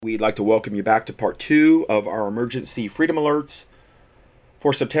We'd like to welcome you back to part 2 of our emergency freedom alerts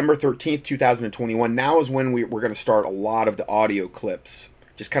for September 13th, 2021. Now is when we're going to start a lot of the audio clips.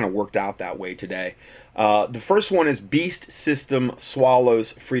 Just kind of worked out that way today. The first one is Beast System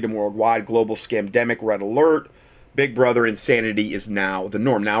swallows freedom worldwide. Global scamdemic red alert. Big Brother insanity is now the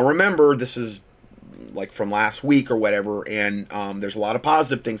norm. Now remember, this is like from last week or whatever, and there's a lot of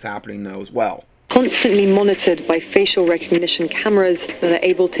positive things happening though as well. Constantly monitored by facial recognition cameras that are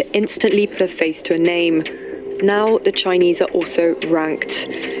able to instantly put a face to a name. Now the Chinese are also ranked,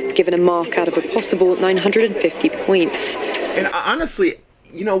 given a mark out of a possible 950 points. And honestly,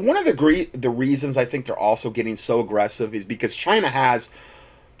 you know, one of the reasons I think they're also getting so aggressive is because China has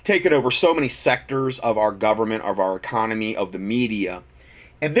taken over so many sectors of our government, of our economy, of the media,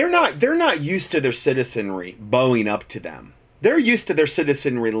 and they're not used to their citizenry bowing up to them. They're used to their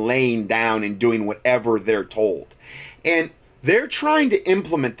citizenry laying down and doing whatever they're told. And they're trying to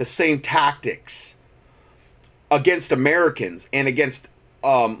implement the same tactics against Americans and against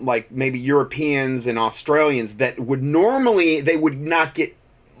like maybe Europeans and Australians that would normally, they would not get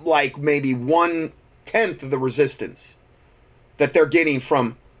like maybe 1/10 of the resistance that they're getting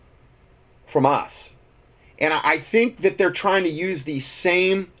from us. And I think that they're trying to use these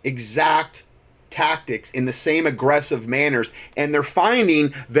same exact tactics in the same aggressive manners, and they're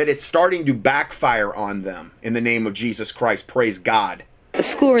finding that it's starting to backfire on them in the name of Jesus Christ. Praise God. A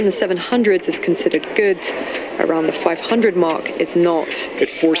score in the 700s is considered good. Around the 500 mark is not.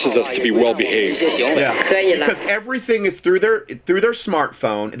 It forces us to be well behaved. Yeah, because everything is through their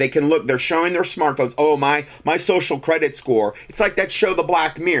smartphone. They can look. They're showing their smartphones. Oh, my social credit score. It's like that show, The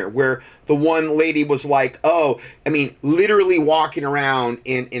Black Mirror, where the one lady was like, oh, I mean, literally walking around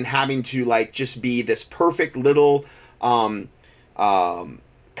and having to like just be this perfect little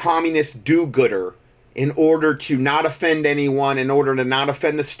communist do-gooder in order to not offend anyone, in order to not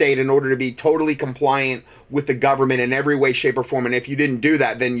offend the state, in order to be totally compliant with the government in every way, shape, or form. And if you didn't do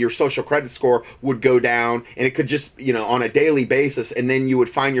that, then your social credit score would go down, and it could just, you know, on a daily basis, and then you would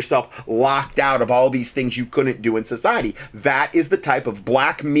find yourself locked out of all these things you couldn't do in society. That is the type of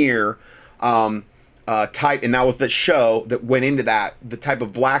Black Mirror type, and that was the show that went into that, the type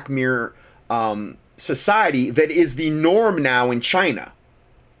of Black Mirror society that is the norm now in China.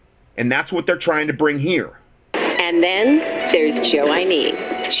 And that's what they're trying to bring here. And then there's Zhou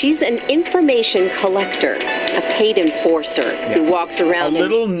Aini. She's an information collector, a paid enforcer who walks around. A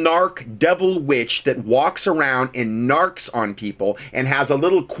little narc devil witch that walks around and narcs on people and has a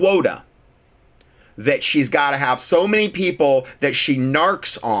little quota that she's got to have so many people that she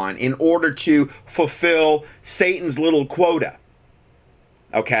narcs on in order to fulfill Satan's little quota.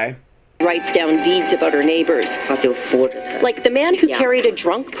 Okay? Writes down deeds about her neighbors. Like the man who carried a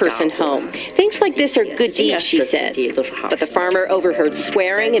drunk person home. Things like this are good deeds, she said. But the farmer overheard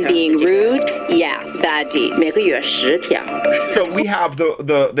swearing and being rude. Yeah, bad deeds. So we have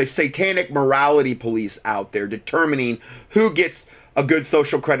the satanic morality police out there determining who gets a good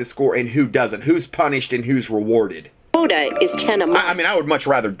social credit score and who doesn't, who's punished and who's rewarded. Quota is 10 a month. I mean, I would much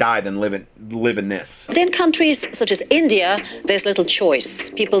rather die than live in this. In countries such as India, there's little choice.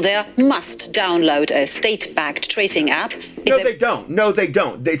 People there must download a state-backed tracing app. No, they don't. No, they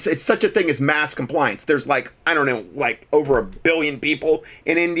don't. It's such a thing as mass compliance. There's like, I don't know, like over 1 billion people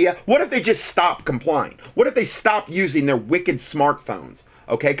in India. What if they just stop complying? What if they stop using their wicked smartphones?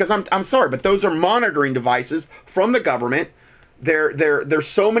 Okay, because I'm sorry, but those are monitoring devices from the government. There's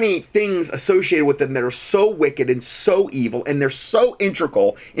so many things associated with them that are so wicked and so evil, and they're so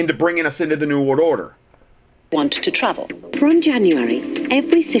integral into bringing us into the New World Order. Want to travel. From January,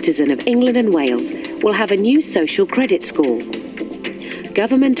 every citizen of England and Wales will have a new social credit score.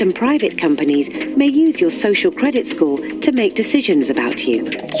 Government and private companies may use your social credit score to make decisions about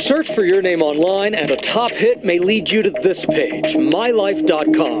you. Search for your name online, and a top hit may lead you to this page,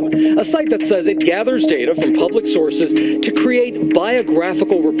 mylife.com, a site that says it gathers data from public sources to create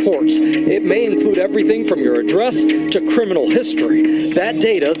biographical reports. It may include everything from your address to criminal history. That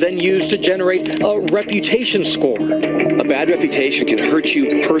data then used to generate a reputation score. A bad reputation can hurt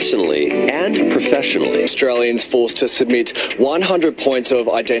you personally and professionally. Australians forced to submit 100 points of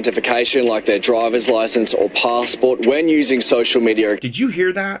identification like their driver's license or passport when using social media. Did you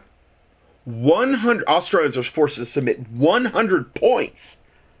hear that? 100 Australians are forced to submit 100 points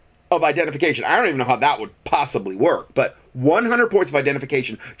of identification. I don't even know how that would possibly work, but 100 points of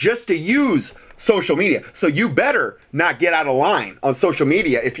identification just to use social media. So you better not get out of line on social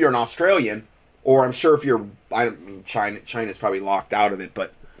media if you're an Australian, or I'm sure if you're, China's probably locked out of it,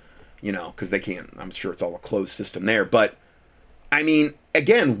 but you know, because they can't, I'm sure it's all a closed system there. But I mean,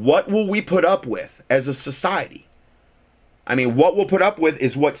 again, what will we put up with as a society? I mean, what we'll put up with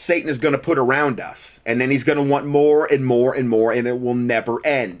is what Satan is going to put around us. And then he's going to want more and more and more, and it will never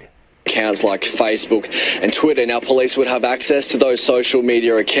end. Accounts like Facebook and Twitter. Now, police would have access to those social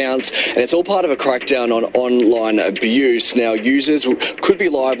media accounts, and it's all part of a crackdown on online abuse. Now, users could be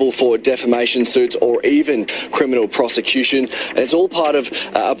liable for defamation suits or even criminal prosecution, and it's all part of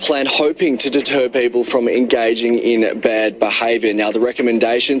a plan hoping to deter people from engaging in bad behaviour. Now, the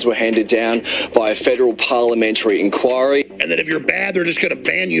recommendations were handed down by a federal parliamentary inquiry. And that if you're bad, they're just going to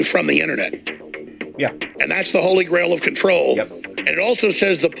ban you from the internet. Yeah. And that's the holy grail of control. Yep. And it also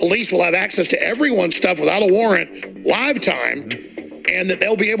says the police will have access to everyone's stuff without a warrant, live time, and that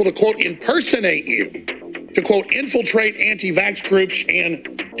they'll be able to, quote, impersonate you, to, quote, infiltrate anti-vax groups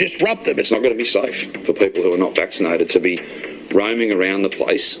and disrupt them. It's not going to be safe for people who are not vaccinated to be roaming around the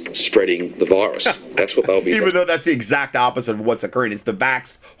place spreading the virus. That's what they'll be. Even though that's the exact opposite of what's occurring. It's the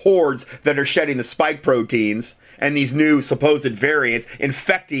vaxxed hordes that are shedding the spike proteins and these new supposed variants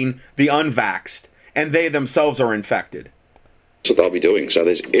infecting the unvaxxed, and they themselves are infected. That's what they'll be doing. So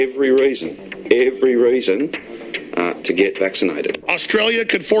there's every reason to get vaccinated. Australia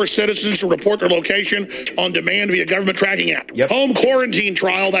could force citizens to report their location on demand via government tracking app. Yep. Home quarantine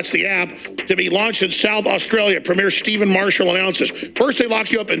trial, that's the app, to be launched in South Australia. Premier Stephen Marshall announces. First, they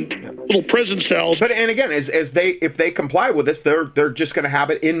lock you up in little prison cells. But and again, if they comply with this, they're just going to have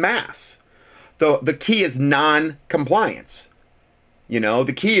it in mass. The key is non-compliance. You know,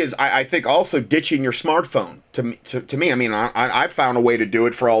 the key is, I think, also ditching your smartphone. To me, I mean, I've found a way to do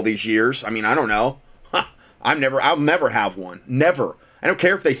it for all these years. I mean, I don't know. I'll never have one. Never. I don't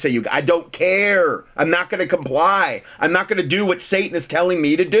care if they say I don't care. I'm not going to comply. I'm not going to do what Satan is telling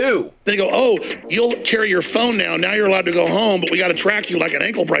me to do. They go, oh, you'll carry your phone now. Now you're allowed to go home, but we got to track you like an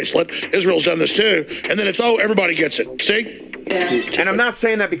ankle bracelet. Israel's done this too. And then it's, oh, everybody gets it. See? Yeah. And I'm not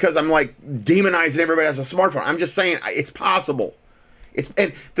saying that because I'm like demonizing everybody as a smartphone. I'm just saying it's possible.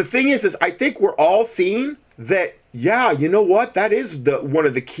 And the thing is I think we're all seeing that, yeah, you know what? That is one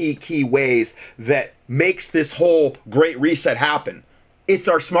of the key ways that makes this whole great reset happen. It's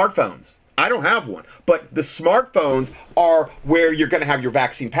our smartphones. I don't have one, but the smartphones are where you're going to have your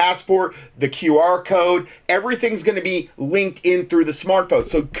vaccine passport, the QR code, everything's going to be linked in through the smartphone.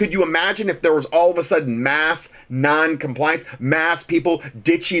 So could you imagine if there was all of a sudden mass non-compliance, mass people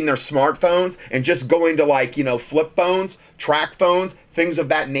ditching their smartphones and just going to flip phones, track phones, things of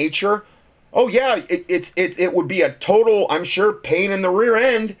that nature? Oh yeah, it would be a total, I'm sure, pain in the rear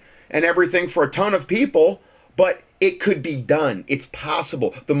end and everything for a ton of people, but it could be done. It's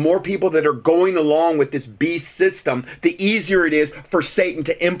possible. The more people that are going along with this beast system, the easier it is for Satan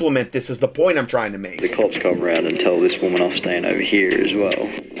to implement this, is the point I'm trying to make. The cops come around and tell this woman off staying over here as well.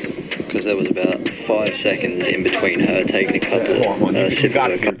 Because there was about 5 seconds in between her taking a couple You've got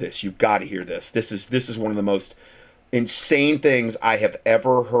to hear this. You've got to hear this. This is one of the most insane things I have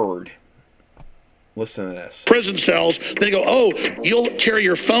ever heard. Listen to this. Prison cells, they go, oh, you'll carry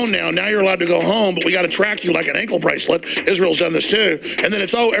your phone now. Now you're allowed to go home, but we got to track you like an ankle bracelet. Israel's done this too. And then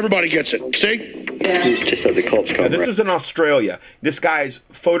it's, oh, everybody gets it. See? Yeah. Just that the cops come. This is in Australia. This guy's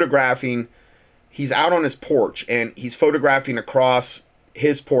photographing. He's out on his porch, and he's photographing across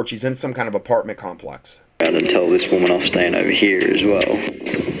his porch. He's in some kind of apartment complex. And tell this woman off staying over here as well.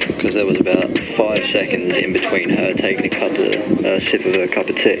 Because there was about 5 seconds in between her taking a sip of her cup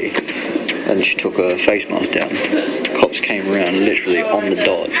of tea. And she took her face mask down. Cops came around literally on the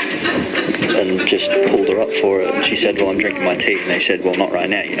dot and just pulled her up for it. And she said, well, I'm drinking my tea. And they said, well, not right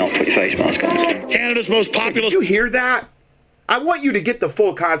now. You don't put your face mask on. Canada's most popular... Did you hear that? I want you to get the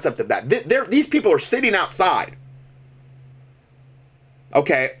full concept of that. These people are sitting outside.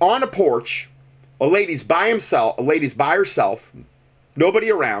 Okay, on a porch. A lady's by herself.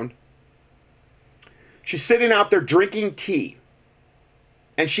 Nobody around. She's sitting out there drinking tea.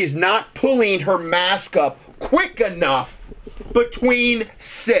 And she's not pulling her mask up quick enough between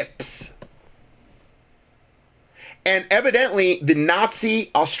sips. And evidently, the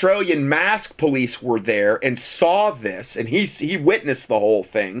Nazi Australian mask police were there and saw this, and he witnessed the whole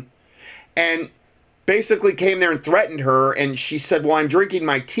thing, and basically came there and threatened her. And she said, "Well, I'm drinking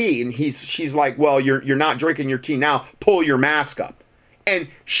my tea," and she's like, "Well, you're not drinking your tea now. Pull your mask up." And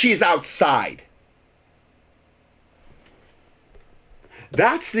she's outside.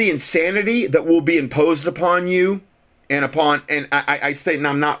 That's the insanity that will be imposed upon you and I say, and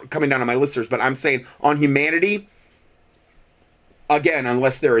I'm not coming down on my listeners, but I'm saying on humanity, again,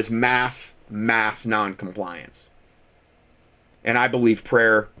 unless there is mass non-compliance. And I believe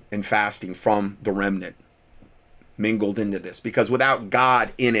prayer and fasting from the remnant mingled into this, because without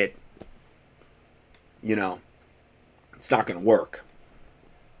God in it, it's not going to work.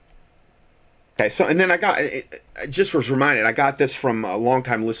 Okay, so, and then I just was reminded, I got this from a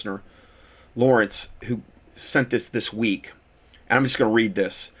longtime listener, Lawrence, who sent this week. And I'm just going to read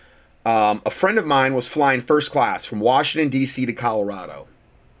this. A friend of mine was flying first class from Washington, D.C. to Colorado.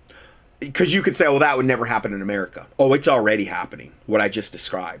 Because you could say, well, that would never happen in America. Oh, it's already happening, what I just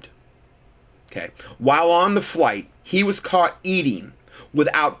described. Okay. While on the flight, he was caught eating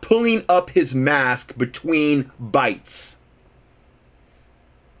without pulling up his mask between bites.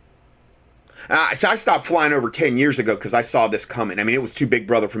 So I stopped flying over 10 years ago because I saw this coming. I mean, it was too big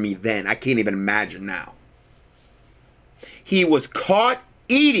brother for me then. I can't even imagine now. He was caught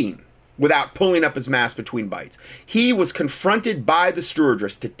eating without pulling up his mask between bites. He was confronted by the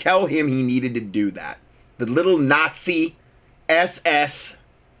stewardess to tell him he needed to do that. The little Nazi SS,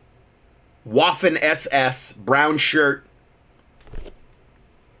 Waffen SS, brown shirt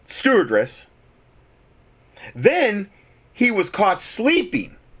stewardess. Then he was caught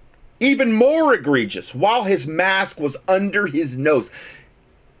sleeping. Even more egregious, while his mask was under his nose.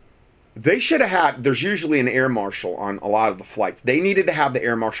 They should have had, there's usually an air marshal on a lot of the flights. They needed to have the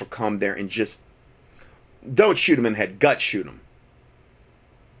air marshal come there and just, don't shoot him in the head, gut shoot him.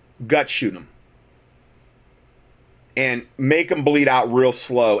 Gut shoot him. And make him bleed out real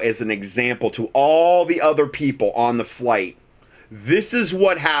slow as an example to all the other people on the flight. This is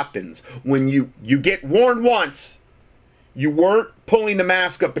what happens when you get warned once. You weren't pulling the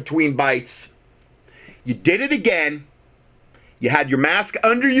mask up between bites. You did it again. You had your mask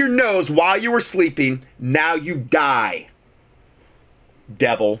under your nose while you were sleeping. Now you die.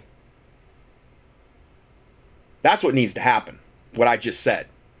 Devil. That's what needs to happen. What I just said.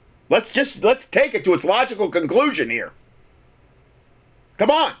 Let's take it to its logical conclusion here.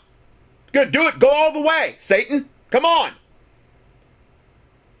 Come on. Gonna do it. Go all the way, Satan. Come on.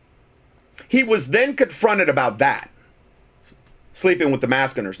 He was then confronted about that. Sleeping with the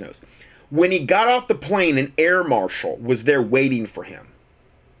mask under his nose. When he got off the plane, an air marshal was there waiting for him.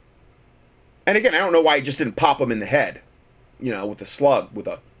 And again, I don't know why he just didn't pop him in the head, you know, with a slug, with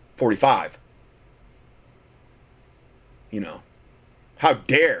a 45. You know, how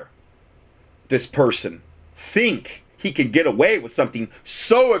dare this person think he can get away with something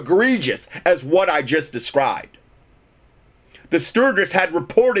so egregious as what I just described. The stewardess had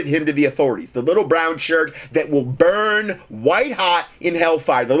reported him to the authorities. The little brown shirt that will burn white hot in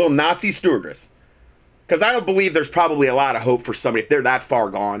hellfire. The little Nazi stewardess. Because I don't believe there's probably a lot of hope for somebody if they're that far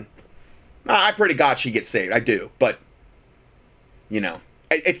gone. I pray to God she gets saved. I do. But, you know,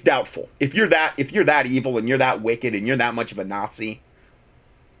 it's doubtful. If you're that evil and you're that wicked and you're that much of a Nazi.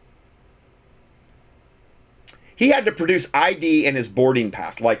 He had to produce ID and his boarding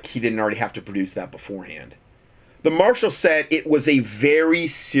pass. Like he didn't already have to produce that beforehand. The marshal said it was a very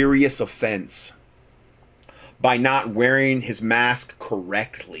serious offense by not wearing his mask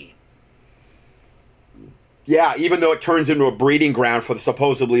correctly. Yeah, even though it turns into a breeding ground for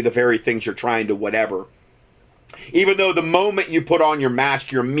supposedly the very things you're trying to whatever. Even though the moment you put on your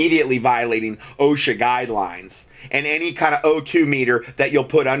mask, you're immediately violating OSHA guidelines. And any kind of O2 meter that you'll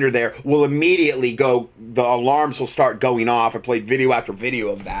put under there will immediately go, the alarms will start going off. I played video after video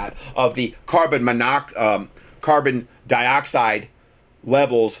of that, of the carbon dioxide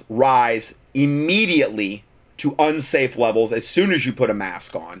levels rise immediately to unsafe levels as soon as you put a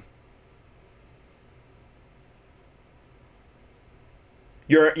mask on.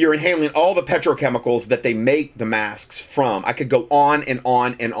 You're inhaling all the petrochemicals that they make the masks from. I could go on and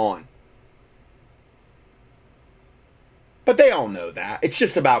on and on. But they all know that. It's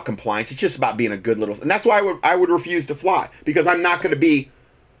just about compliance. It's just about being a good little... And that's why I would refuse to fly. Because I'm not going to be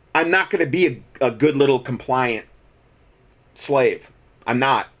a good little compliant slave. I'm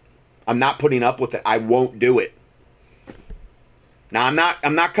not putting up with it. I won't do it. Now, I'm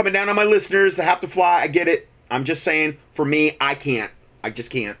not coming down on my listeners that have to fly. I get it. I'm just saying, for me, I can't. I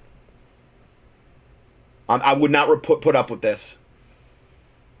just can't. I would not put up with this.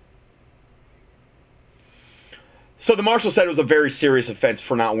 So the marshal said it was a very serious offense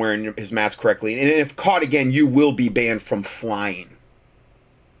for not wearing his mask correctly. And if caught again, you will be banned from flying.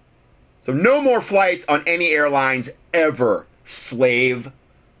 So no more flights on any airlines ever, slave,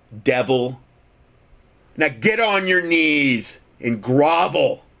 devil. Now get on your knees and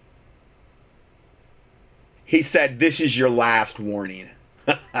grovel. He said, this is your last warning.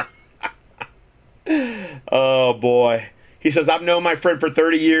 Oh, boy. He says, I've known my friend for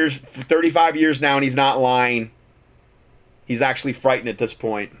 35 years now, and he's not lying. He's actually frightened at this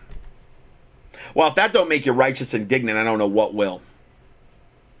point. Well, if that don't make you righteous and indignant, I don't know what will.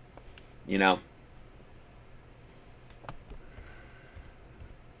 You know?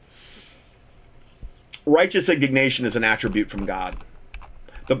 Righteous indignation is an attribute from God.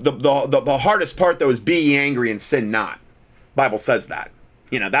 The hardest part, though, is be ye angry and sin not. Bible says that.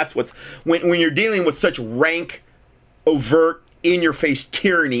 You know, that's what's... When you're dealing with such rank, overt, in-your-face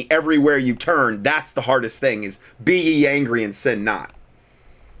tyranny everywhere you turn, that's the hardest thing, is be ye angry and sin not.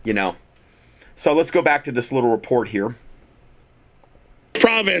 You know? So let's go back to this little report here.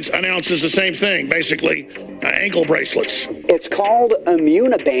 Province announces the same thing, basically, ankle bracelets. It's called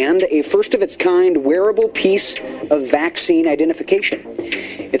Immuniband, a first-of-its-kind wearable piece of vaccine identification.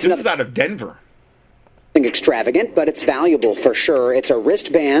 This is out of Denver. Nothing extravagant, but it's valuable for sure. It's a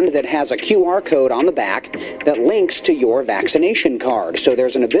wristband that has a QR code on the back that links to your vaccination card. So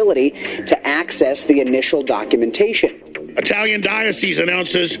there's an ability to access the initial documentation. Italian diocese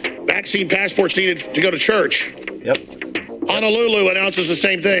announces vaccine passports needed to go to church. Yep. Honolulu announces the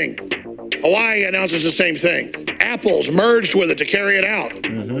same thing. Hawaii announces the same thing. Apple's merged with it to carry it out.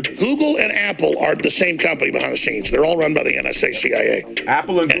 Google and Apple are the same company behind the scenes. They're all run by the NSA, CIA.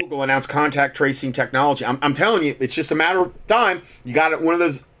 Apple and Google announced contact tracing technology. I'm telling you, it's just a matter of time. You got one of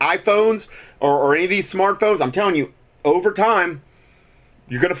those iPhones or any of these smartphones. I'm telling you, over time,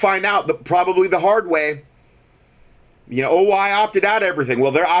 you're going to find out probably the hard way. You know, I opted out of everything.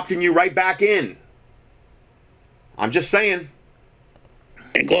 Well, they're opting you right back in. I'm just saying.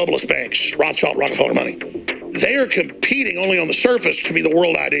 And globalist banks, Rothschild, Rockefeller money, they are competing only on the surface to be the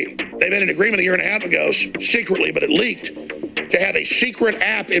world ID. They made an agreement a year and a half ago, secretly, but it leaked, to have a secret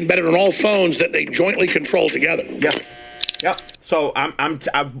app embedded on all phones that they jointly control together. Yes. Yep. So I'm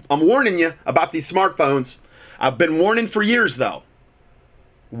warning you about these smartphones. I've been warning for years, though.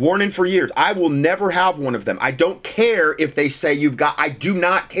 Warning for years. I will never have one of them. I don't care if they say you've got. I do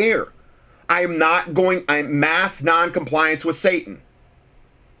not care. I'm mass non-compliance with Satan.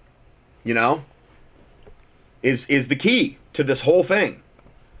 You know, is the key to this whole thing.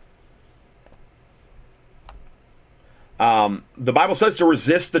 The Bible says to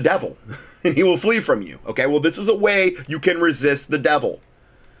resist the devil and he will flee from you. Okay, well, this is a way you can resist the devil.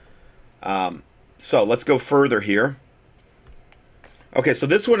 So let's go further here. Okay, so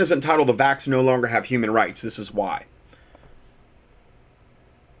this one is entitled "The Vax No Longer Have Human Rights." This is why.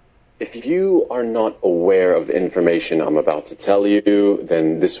 If you are not aware of the information I'm about to tell you,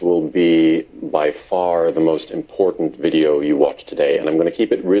 then this will be by far the most important video you watch today. And I'm going to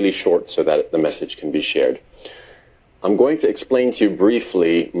keep it really short so that the message can be shared. I'm going to explain to you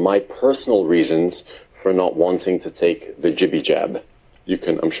briefly my personal reasons for not wanting to take the jibby jab. You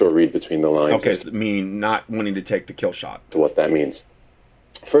can, I'm sure, read between the lines. Okay, so meaning not wanting to take the kill shot. What that means.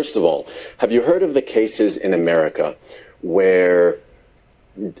 First of all, have you heard of the cases in America where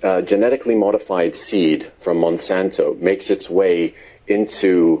genetically modified seed from Monsanto makes its way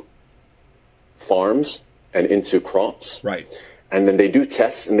into farms and into crops? Right. And then they do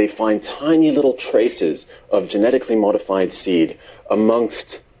tests and they find tiny little traces of genetically modified seed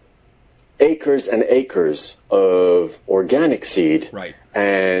amongst acres and acres of organic seed. Right.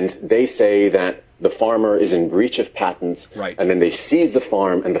 And they say that the farmer is in breach of patent, right. And then they seize the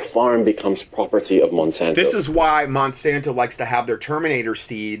farm, and the farm becomes property of Monsanto. This is why Monsanto likes to have their Terminator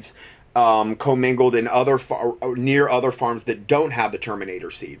seeds commingled in near other farms that don't have the Terminator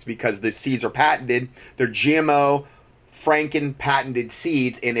seeds, because the seeds are patented. They're GMO, Franken patented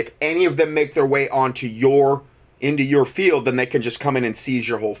seeds, and if any of them make their way into your field, then they can just come in and seize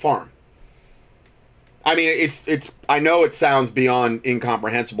your whole farm. I mean, it's. I know it sounds beyond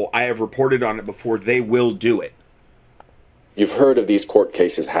incomprehensible. I have reported on it before. They will do it. You've heard of these court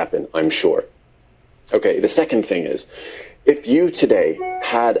cases happen, I'm sure. Okay, the second thing is, if you today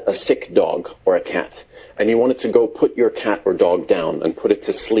had a sick dog or a cat, and you wanted to go put your cat or dog down and put it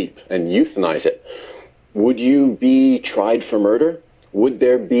to sleep and euthanize it, would you be tried for murder? Would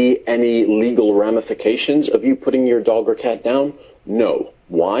there be any legal ramifications of you putting your dog or cat down? No.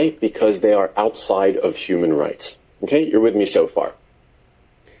 Why? Because they are outside of human rights. Okay, you're with me so far.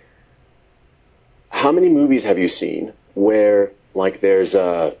 How many movies have you seen where, like, there's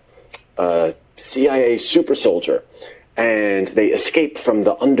a CIA super soldier and they escape from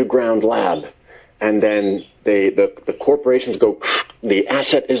the underground lab, and then the corporations go, the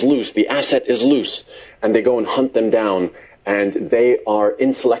asset is loose, and they go and hunt them down, and they are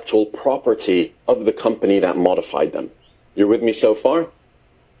intellectual property of the company that modified them. You're with me so far?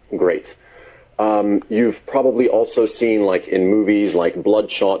 Great. You've probably also seen, like, in movies like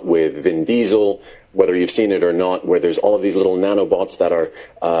Bloodshot with Vin Diesel, whether you've seen it or not, where there's all of these little nanobots that are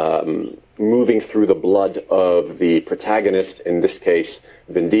moving through the blood of the protagonist, in this case,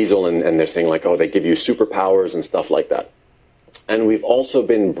 Vin Diesel, and they're saying, like, oh, they give you superpowers and stuff like that. And we've also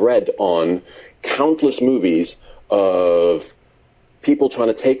been bred on countless movies of people trying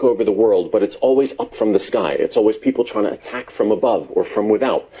to take over the world, but it's always up from the sky. It's always people trying to attack from above or from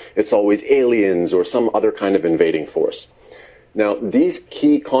without. It's always aliens or some other kind of invading force. Now, these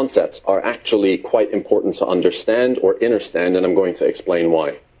key concepts are actually quite important to understand or understand, and I'm going to explain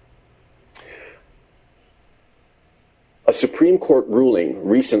why. A Supreme Court ruling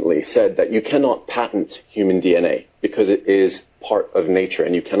recently said that you cannot patent human DNA because it is part of nature,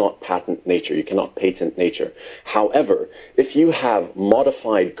 and you cannot patent nature, you cannot patent nature. However, if you have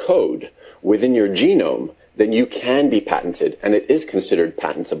modified code within your genome, then you can be patented, and it is considered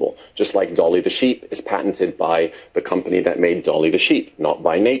patentable, just like Dolly the sheep is patented by the company that made Dolly the sheep, not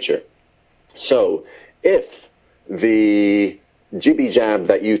by nature. So, if the jibby jab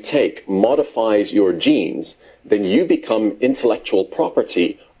that you take modifies your genes, then you become intellectual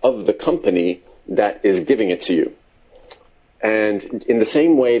property of the company that is giving it to you. And in the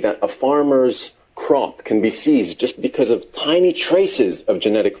same way that a farmer's crop can be seized just because of tiny traces of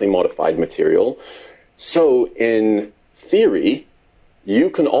genetically modified material, so in theory,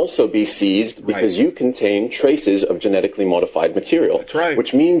 you can also be seized because you contain traces of genetically modified material. That's right.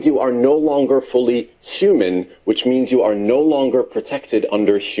 Which means you are no longer fully human, which means you are no longer protected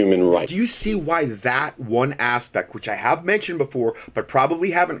under human rights. Do you see why that one aspect, which I have mentioned before, but probably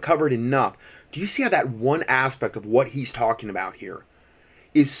haven't covered enough, do you see how that one aspect of what he's talking about here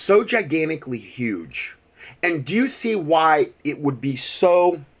is so gigantically huge? And do you see why it would be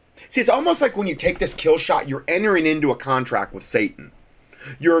so... See, it's almost like when you take this kill shot, you're entering into a contract with Satan.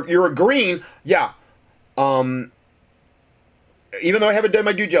 You're agreeing, yeah, even though I haven't done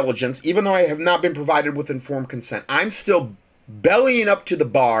my due diligence, even though I have not been provided with informed consent, I'm still bellying up to the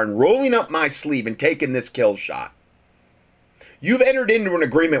bar and rolling up my sleeve and taking this kill shot. You've entered into an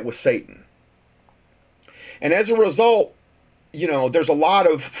agreement with Satan. And as a result, you know, there's a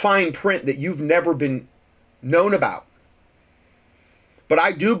lot of fine print that you've never been known about. But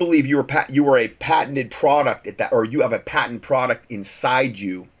I do believe you are a patented product at that, or you have a patent product inside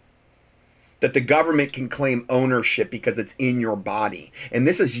you that the government can claim ownership because it's in your body. And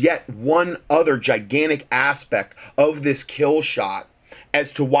this is yet one other gigantic aspect of this kill shot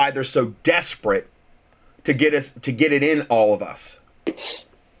as to why they're so desperate to get it in all of us.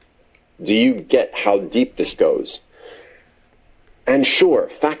 Do you get how deep this goes? And sure,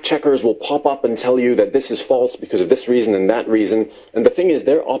 fact checkers will pop up and tell you that this is false because of this reason and that reason. And the thing is,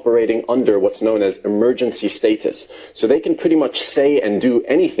 they're operating under what's known as emergency status. So they can pretty much say and do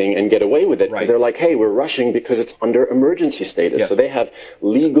anything and get away with it. Right. They're like, hey, we're rushing because it's under emergency status. Yes. So they have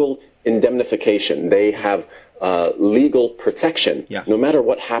legal indemnification. They have legal protection, yes, no matter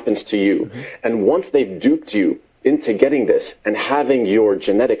what happens to you. Mm-hmm. And once they've duped you into getting this and having your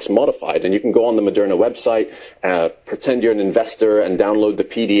genetics modified, and you can go on the Moderna website, pretend you're an investor and download the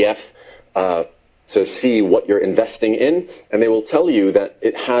PDF to see what you're investing in, and they will tell you that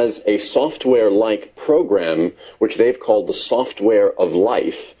it has a software-like program, which they've called the software of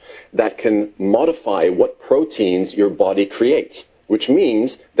life, that can modify what proteins your body creates, which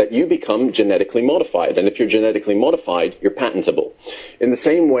means that you become genetically modified. And if you're genetically modified, you're patentable. In the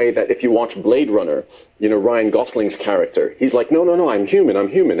same way that if you watch Blade Runner, you know, Ryan Gosling's character, he's like, no, I'm human.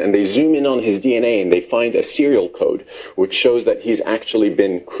 And they zoom in on his DNA and they find a serial code, which shows that he's actually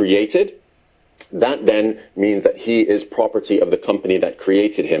been created. That then means that he is property of the company that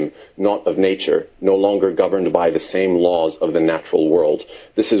created him, not of nature, no longer governed by the same laws of the natural world.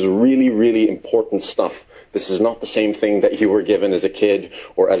 This is really, really important stuff. This is not the same thing that you were given as a kid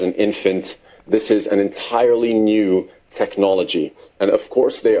or as an infant. This is an entirely new technology. And of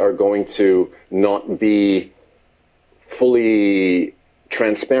course, they are going to not be fully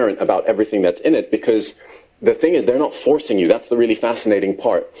transparent about everything that's in it, because the thing is, they're not forcing you. That's the really fascinating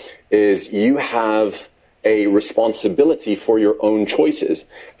part, is you have a responsibility for your own choices.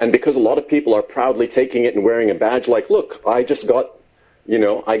 And because a lot of people are proudly taking it and wearing a badge like, look, I just got, you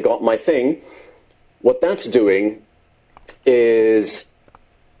know, I got my thing. What that's doing is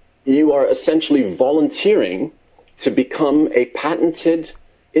you are essentially volunteering to become a patented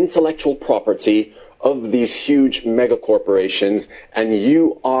intellectual property of these huge mega corporations, and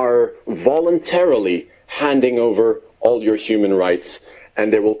you are voluntarily handing over all your human rights.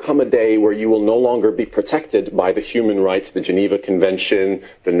 And there will come a day where you will no longer be protected by the human rights, the Geneva Convention,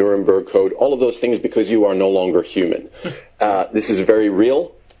 the Nuremberg Code, all of those things, because you are no longer human. This is very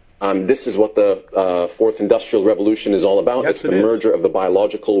real. This is what the Fourth Industrial Revolution is all about. Yes, it's the merger of the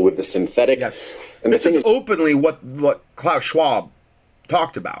biological with the synthetic. Yes. And this is openly what Klaus Schwab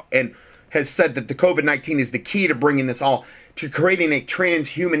talked about, and has said that the COVID-19 is the key to bringing this all, to creating a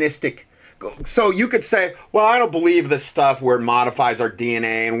transhumanistic So you could say, well, I don't believe this stuff where it modifies our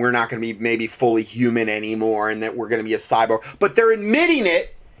DNA and we're not going to be maybe fully human anymore and that we're going to be a cyborg. But they're admitting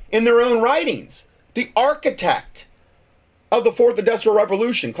it in their own writings. The architect of the Fourth Industrial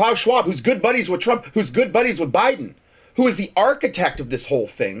Revolution, Klaus Schwab, who's good buddies with Trump, who's good buddies with Biden, who is the architect of this whole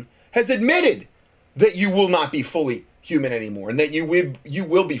thing, has admitted that you will not be fully human anymore and that you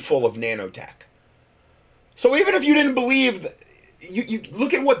will be full of nanotech. So even if you didn't believe, you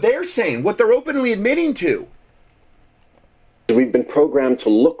look at what they're saying, what they're openly admitting to. We've been programmed to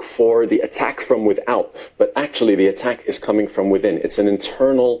look for the attack from without, but actually the attack is coming from within. It's an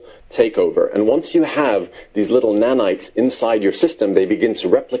internal takeover. And once you have these little nanites inside your system, they begin to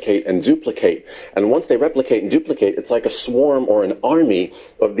replicate and duplicate. And once they replicate and duplicate, it's like a swarm or an army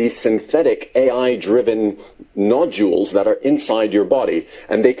of these synthetic AI-driven nodules that are inside your body.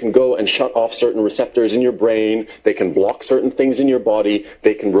 And they can go and shut off certain receptors in your brain. They can block certain things in your body.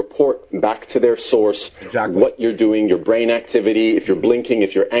 They can report back to their source what you're doing, your brain activity, if you're blinking,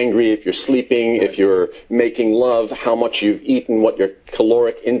 if you're angry, if you're sleeping, if you're making love, how much you've eaten, what your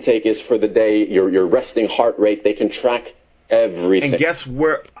caloric intake is for the day, your resting heart rate. They can track everything. And guess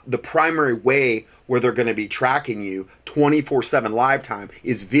where the primary way where they're going to be tracking you 24/7 live time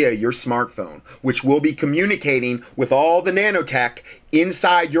is via your smartphone, which will be communicating with all the nanotech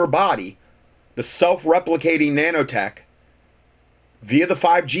inside your body, the self-replicating nanotech, via the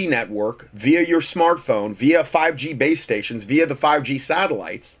 5G network, via your smartphone, via 5G base stations, via the 5G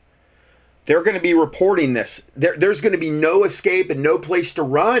satellites. They're going to be reporting this. There's going to be no escape and no place to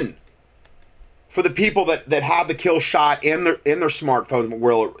run for the people that have the kill shot in their smartphones.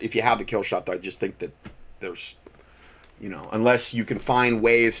 Well, if you have the kill shot, though, I just think that there's, unless you can find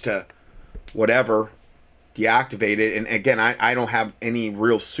ways to whatever deactivate it. And again, I don't have any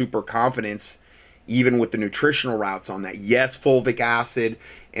real super confidence even with the nutritional routes on that. Yes, fulvic acid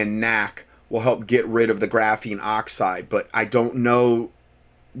and NAC will help get rid of the graphene oxide, but I don't know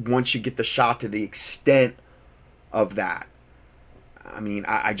once you get the shot to the extent of that. I mean,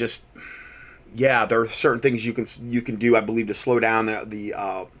 I just, yeah, there are certain things you can do, I believe, to slow down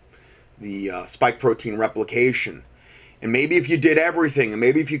the spike protein replication. And maybe if you did everything, and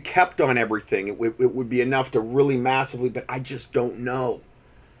maybe if you kept on everything, it would be enough to really massively, but I just don't know.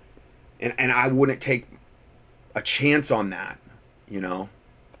 And I wouldn't take a chance on that,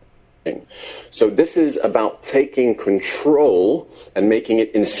 So this is about taking control and making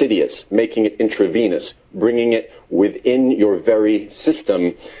it insidious, making it intravenous, bringing it within your very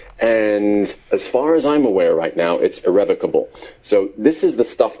system. And as far as I'm aware right now, it's irrevocable. So this is the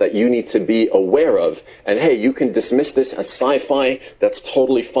stuff that you need to be aware of. And hey, you can dismiss this as sci-fi. That's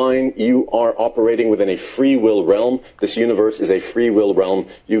totally fine. You are operating within a free will realm. This universe is a free will realm.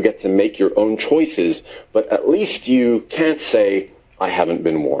 You get to make your own choices. But at least you can't say, I haven't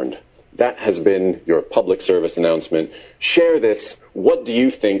been warned. That has been your public service announcement. Share this. What do you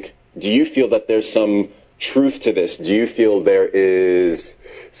think? Do you feel that there's some truth to this? Do you feel there is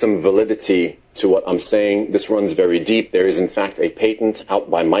some validity to what I'm saying? This runs very deep. There is, in fact, a patent out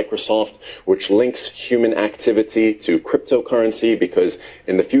by Microsoft which links human activity to cryptocurrency, because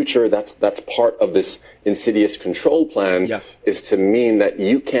in the future, that's part of this insidious control plan. Yes. Is to mean that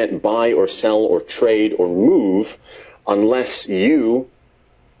you can't buy or sell or trade or move unless you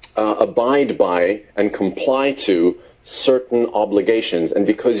abide by and comply to certain obligations. And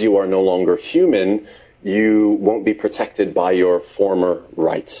because you are no longer human, you won't be protected by your former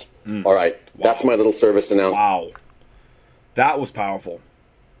rights. All right, that's my little service announcement. Wow. That was powerful.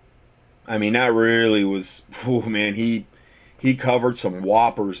 I mean, that really was, oh man, he covered some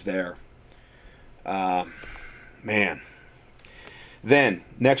whoppers there. Man. Then,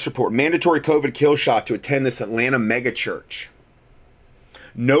 next report, mandatory COVID kill shot to attend this Atlanta megachurch.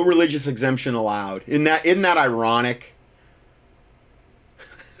 No religious exemption allowed. Isn't that ironic?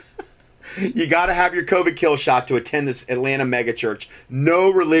 You got to have your COVID kill shot to attend this Atlanta megachurch.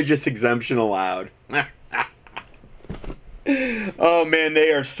 No religious exemption allowed. Oh man,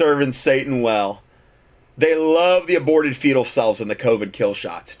 they are serving Satan well. They love the aborted fetal cells and the COVID kill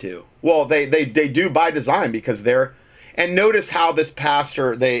shots too. Well, they do by design, because they're. And notice how this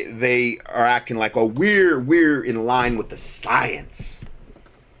pastor, they are acting like, oh, we're in line with the science.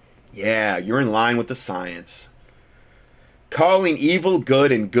 Yeah, you're in line with the science. Calling evil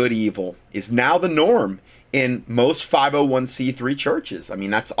good and good evil is now the norm in most 501c3 churches. I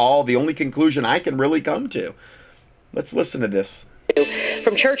mean, that's the only conclusion I can really come to. Let's listen to this.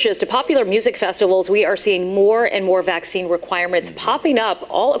 From churches to popular music festivals, we are seeing more and more vaccine requirements popping up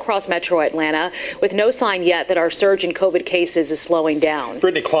all across Metro Atlanta, with no sign yet that our surge in COVID cases is slowing down.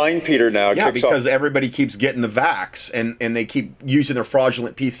 Brittany Klein, Peter, now kicks because everybody keeps getting the vax, and they keep using their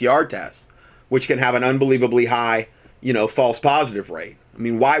fraudulent PCR test. which can have an unbelievably high, false positive rate. I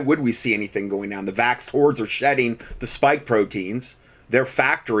mean, why would we see anything going down? The vaxxed hordes are shedding the spike proteins. They're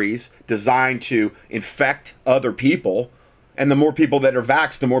factories designed to infect other people. And the more people that are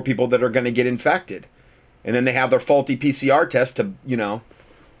vaxxed, the more people that are going to get infected. And then they have their faulty PCR test to,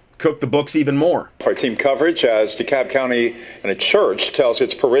 cook the books even more. Our team coverage as DeKalb County and a church tells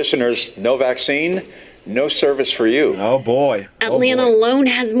its parishioners, no vaccine, no service for you. Oh boy. Atlanta alone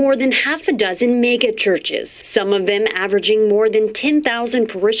has more than half a dozen mega churches, some of them averaging more than 10,000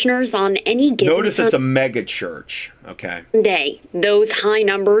 parishioners on any given Notice it's a mega church, okay? Day. Those high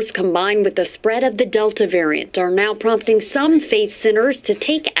numbers combined with the spread of the Delta variant are now prompting some faith centers to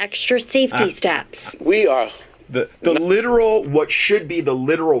take extra safety steps. We are the literal, what should be the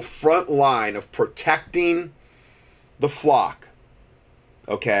literal front line of protecting the flock.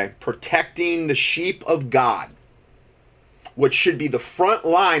 Okay, protecting the sheep of God. What should be the front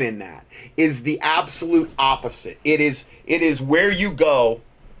line in that is the absolute opposite. It is where you go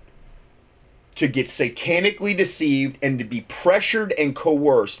to get satanically deceived and to be pressured and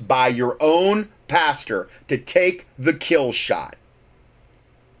coerced by your own pastor to take the kill shot.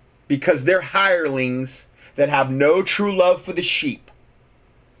 Because they're hirelings that have no true love for the sheep.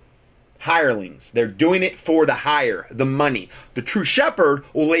 Hirelings. They're doing it for the hire, the money. The true shepherd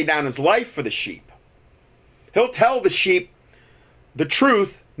will lay down his life for the sheep. He'll tell the sheep the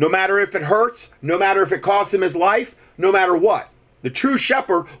truth, no matter if it hurts, no matter if it costs him his life, no matter what. The true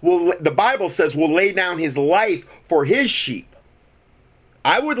shepherd will, the Bible says, will lay down his life for his sheep.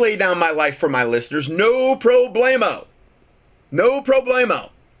 I would lay down my life for my listeners. No problemo. No problemo.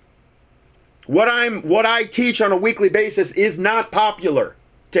 What I teach on a weekly basis is not popular.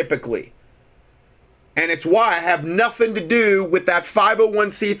 Typically. And it's why I have nothing to do with that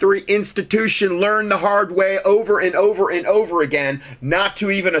 501c3 institution, learn the hard way over and over and over again, not to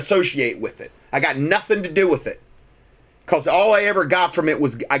even associate with it. I got nothing to do with it. Because all I ever got from it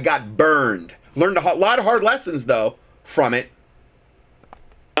was I got burned. Learned a lot of hard lessons, though, from it.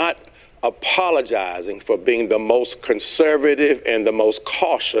 Not apologizing for being the most conservative and the most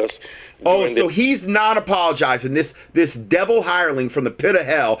cautious. Oh, so he's not apologizing. This devil hireling from the pit of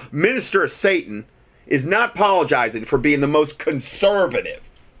hell, minister of Satan, is not apologizing for being the most conservative.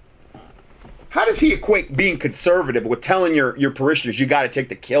 How does he equate being conservative with telling your parishioners you got to take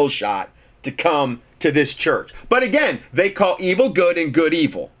the kill shot to come to this church? But again, they call evil good and good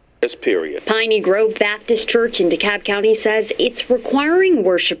evil. This period. Piney Grove Baptist Church in DeKalb County says it's requiring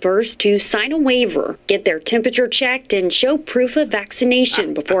worshipers to sign a waiver, get their temperature checked, and show proof of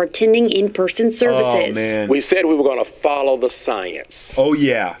vaccination before attending in-person services. Oh, man. We said we were going to follow the science. Oh,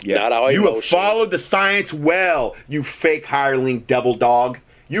 yeah. Not our you emotion. have followed the science well, you fake hireling devil dog.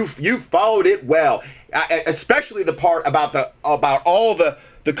 You've followed it well, especially the part about all the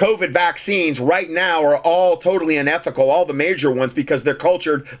COVID vaccines right now are all totally unethical, all the major ones, because they're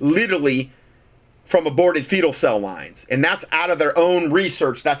cultured literally from aborted fetal cell lines. And that's out of their own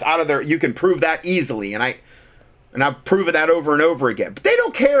research. That's out of their, you can prove that easily. And I've proven that over and over again. But they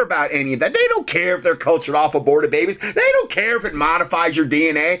don't care about any of that. They don't care if they're cultured off aborted babies. They don't care if it modifies your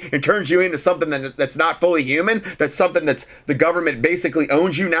DNA and turns you into something that's not fully human. That's something that's the government basically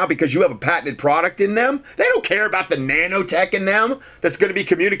owns you now because you have a patented product in them. They don't care about the nanotech in them that's going to be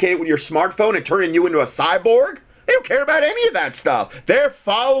communicated with your smartphone and turning you into a cyborg. They don't care about any of that stuff. They're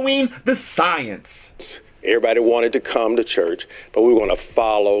following the science. Everybody wanted to come to church, but we want to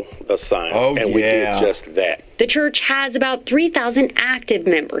follow the science, and we did just that. The church has about 3,000 active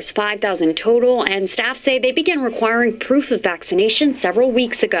members, 5,000 total, and staff say they began requiring proof of vaccination several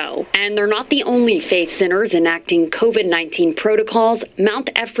weeks ago. And they're not the only faith centers enacting COVID-19 protocols. Mount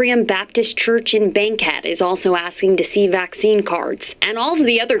Ephraim Baptist Church in Bankhead is also asking to see vaccine cards. And all of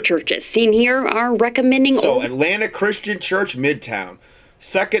the other churches seen here are recommending... So Atlanta Christian Church, Midtown.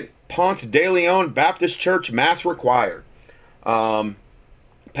 Second Ponce de Leon Baptist Church, mask required.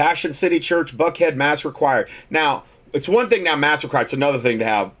 Passion City Church, Buckhead, mask required. Now, it's one thing now, mask required. It's another thing to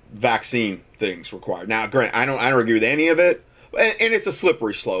have vaccine things required. Now, granted, I don't agree with any of it, and it's a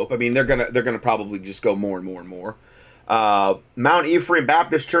slippery slope. I mean, they're gonna probably just go more and more and more. Mount Ephraim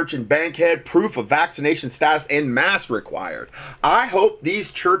Baptist Church in Bankhead, proof of vaccination status and mask required. I hope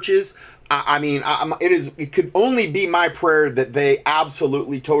these churches. It could only be my prayer that they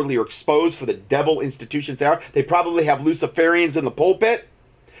absolutely, totally are exposed for the devil institutions they are. They probably have Luciferians in the pulpit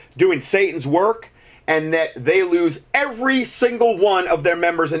doing Satan's work, and that they lose every single one of their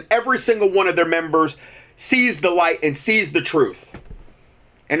members, and every single one of their members sees the light and sees the truth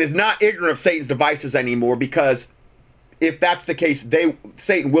and is not ignorant of Satan's devices anymore, because if that's the case,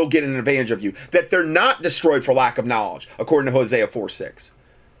 Satan will get an advantage of you. That they're not destroyed for lack of knowledge, according to Hosea 4:6.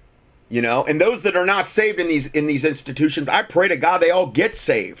 You know, and those that are not saved in these institutions, I pray to God they all get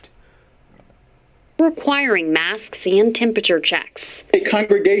saved. Requiring masks and temperature checks.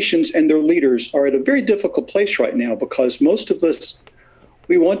 Congregations and their leaders are at a very difficult place right now because most of us,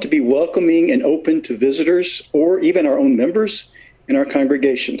 we want to be welcoming and open to visitors or even our own members in our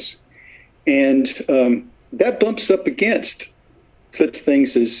congregations. And that bumps up against such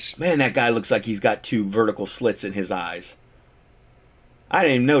things as... Man, that guy looks like he's got 2 vertical slits in his eyes. I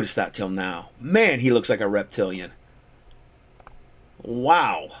didn't even notice that till now. Man, he looks like a reptilian.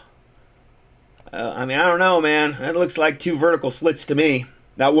 Wow. I mean, I don't know, man. That looks like 2 vertical slits to me.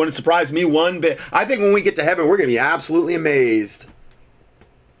 That wouldn't surprise me one bit. I think when we get to heaven, we're going to be absolutely amazed.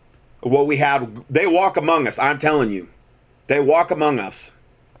 What we have, they walk among us, I'm telling you. They walk among us.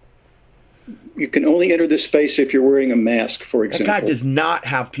 You can only enter this space if you're wearing a mask, for example. That guy does not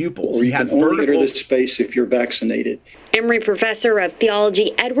have pupils. Or he has verticals. You can only enter verticals. this space if you're vaccinated. Emory professor of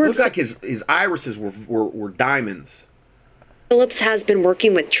theology Edward Looked like his irises were diamonds. Phillips has been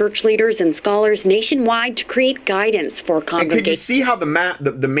working with church leaders and scholars nationwide to create guidance for And congregations. could you see how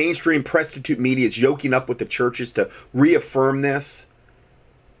the mainstream prostitute media is yoking up with the churches to reaffirm this?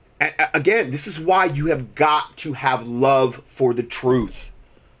 And again, this is why you have got to have love for the truth.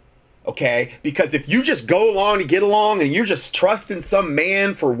 Okay? Because if you just go along to get along and you're just trusting some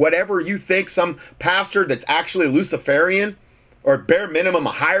man for whatever you think, some pastor that's actually Luciferian, or bare minimum a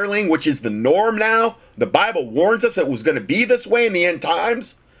hireling, which is the norm now, the Bible warns us it was going to be this way in the end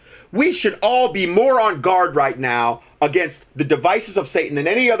times, we should all be more on guard right now against the devices of Satan than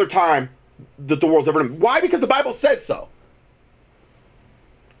any other time that the world's ever known. Why? Because the Bible says so.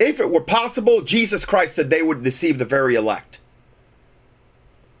 If it were possible, Jesus Christ said they would deceive the very elect.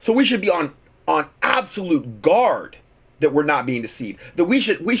 So we should be on absolute guard that we're not being deceived. That we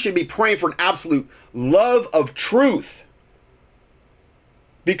should be praying for an absolute love of truth.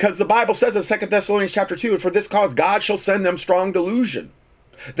 Because the Bible says in 2 Thessalonians chapter 2, and for this cause God shall send them strong delusion,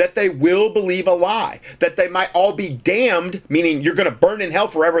 that they will believe a lie, that they might all be damned, meaning you're going to burn in hell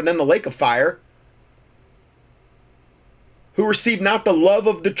forever and then the lake of fire, who received not the love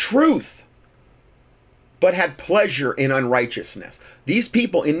of the truth, but had pleasure in unrighteousness. These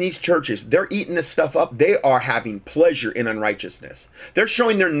people in these churches, they're eating this stuff up. They are having pleasure in unrighteousness. They're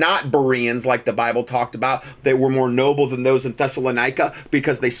showing they're not Bereans like the Bible talked about. They were more noble than those in Thessalonica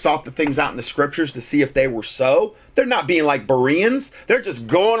because they sought the things out in the scriptures to see if they were so. They're not being like Bereans. They're just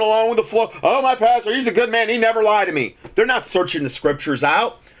going along with the flow. Oh, my pastor, he's a good man. He never lied to me. They're not searching the scriptures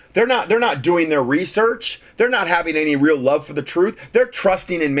out. They're not doing their research. They're not having any real love for the truth. They're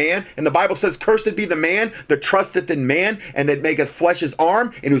trusting in man. And the Bible says, cursed be the man that trusteth in man, and that maketh flesh his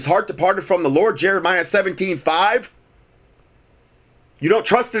arm, and whose heart departed from the Lord. Jeremiah 17:5. You don't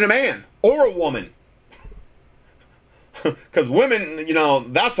trust in a man or a woman. Because women, you know,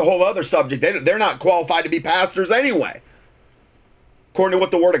 that's a whole other subject. They're not qualified to be pastors anyway. According to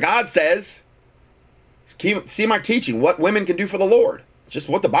what the Word of God says. See my teaching, what women can do for the Lord. Just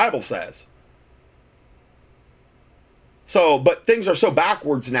what the Bible says. So, but things are so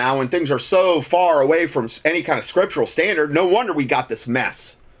backwards now and things are so far away from any kind of scriptural standard. No wonder we got this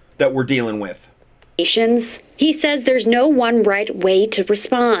mess that we're dealing with. He says there's no one right way to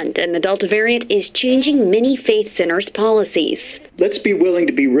respond, and the Delta variant is changing many faith centers' policies. Let's be willing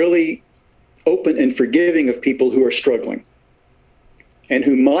to be really open and forgiving of people who are struggling and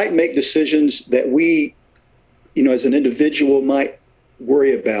who might make decisions that we, you know, as an individual might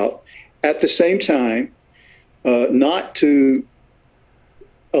worry about. At the same time, not to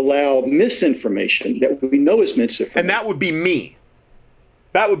allow misinformation that we know is misinformation. And that would be me.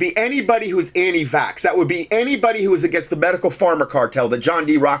 That would be anybody who is anti-vax. That would be anybody who is against the medical pharma cartel that John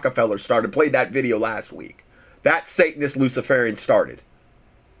D. Rockefeller started, played that video last week. That Satanist Luciferian started.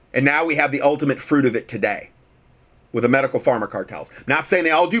 And now we have the ultimate fruit of it today with the medical pharma cartels. I'm not saying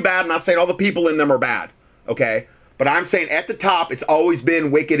they all do bad. I'm not saying all the people in them are bad. Okay? But I'm saying at the top, it's always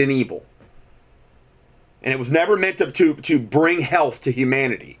been wicked and evil. And it was never meant to bring health to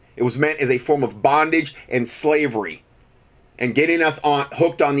humanity. It was meant as a form of bondage and slavery. And getting us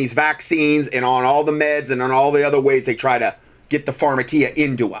hooked on these vaccines and on all the meds and on all the other ways they try to get the pharmakia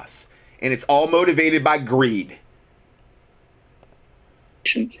into us. And it's all motivated by greed.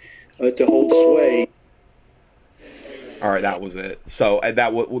 To hold sway. All right, that was it. So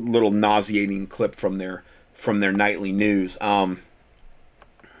that little nauseating clip from their nightly news. As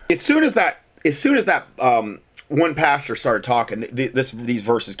soon as that one pastor started talking, these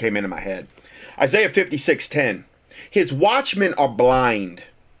verses came into my head. Isaiah 56:10. His watchmen are blind.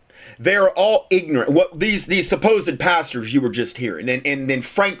 They're all ignorant. What these supposed pastors you were just hearing, and then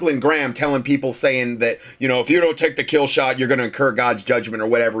Franklin Graham telling people, saying that, you know, if you don't take the kill shot, you're going to incur God's judgment, or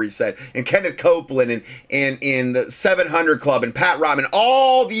whatever he said. And Kenneth Copeland and in the 700 Club and Pat Rodman,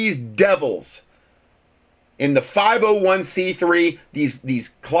 all these devils in the 501c3, these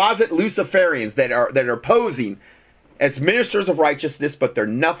closet Luciferians that are posing as ministers of righteousness, but they're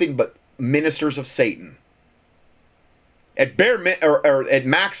nothing but ministers of Satan. At at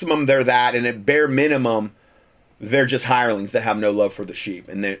maximum, they're that, and at bare minimum, they're just hirelings that have no love for the sheep,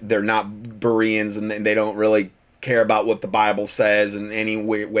 and they're not Bereans, and they don't really care about what the Bible says in any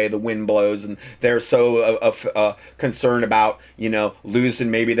way the wind blows, and they're so concerned about, you know,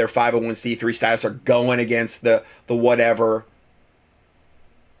 losing maybe their 501c3 status, or going against the whatever.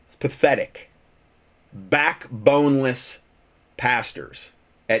 It's pathetic. Backboneless pastors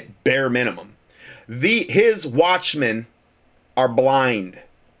at bare minimum. His watchmen are blind.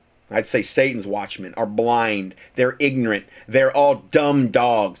 I'd say Satan's watchmen are blind. They're ignorant. They're all dumb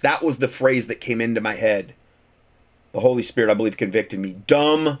dogs. That was the phrase that came into my head. The Holy Spirit, I believe, convicted me.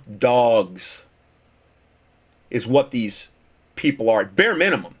 Dumb dogs is what these people are at bare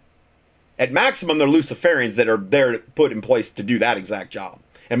minimum. At maximum, they're Luciferians that are there put in place to do that exact job.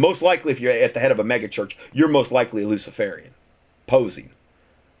 And most likely, if you're at the head of a megachurch, you're most likely a Luciferian, posing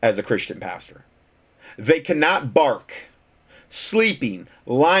as a Christian pastor. They cannot bark, sleeping,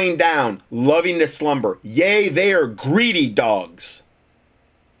 lying down, loving to slumber. Yea, they are greedy dogs.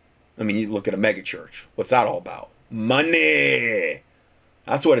 I mean, you look at a megachurch. What's that all about? Money.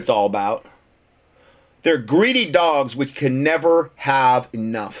 That's what it's all about. They're greedy dogs which can never have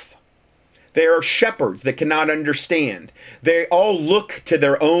enough. They are shepherds that cannot understand. They all look to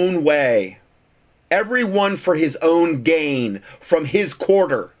their own way. Everyone for his own gain, from his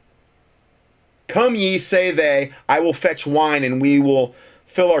quarter. Come ye, say they, I will fetch wine, and we will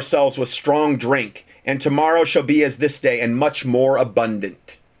fill ourselves with strong drink, and tomorrow shall be as this day, and much more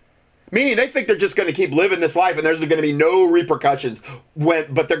abundant. Meaning they think they're just going to keep living this life, and there's going to be no repercussions,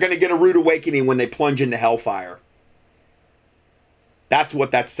 but they're going to get a rude awakening when they plunge into hellfire. That's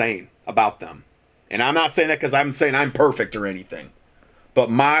what that's saying about them. And I'm not saying that because I'm saying I'm perfect or anything. But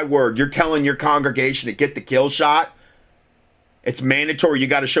my word, you're telling your congregation to get the kill shot. It's mandatory. You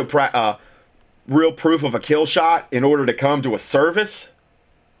got to show real proof of a kill shot in order to come to a service.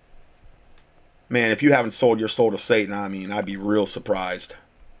 Man, if you haven't sold your soul to Satan, I mean, I'd be real surprised.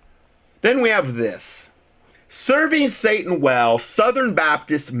 Then we have this. Serving Satan well, Southern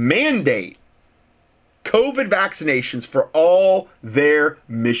Baptists mandate COVID vaccinations for all their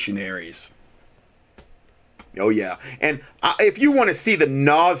missionaries. Oh, yeah. And if you want to see the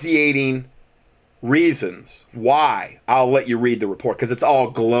nauseating reasons why, I'll let you read the report, because it's all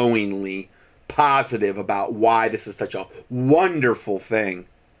glowingly positive about why this is such a wonderful thing.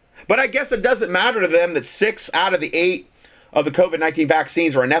 But I guess it doesn't matter to them that 6 out of the 8 of the COVID-19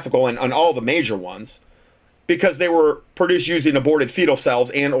 vaccines are unethical, and on all the major ones, because they were produced using aborted fetal cells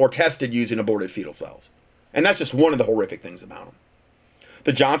and or tested using aborted fetal cells. And that's just one of the horrific things about them.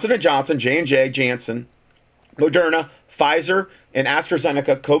 The Johnson & Johnson, J&J, Janssen, Moderna, Pfizer, and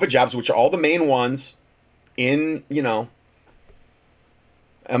AstraZeneca COVID jabs, which are all the main ones in, you know,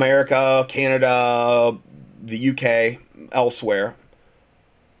 America, Canada, the UK, elsewhere,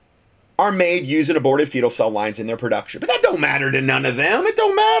 are made using aborted fetal cell lines in their production. But that don't matter to none of them. It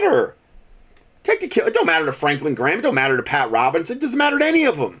don't matter. It don't matter to Franklin Graham. It don't matter to Pat Robertson. It doesn't matter to any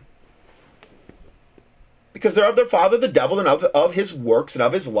of them. Because they're of their father, the devil, and of his works and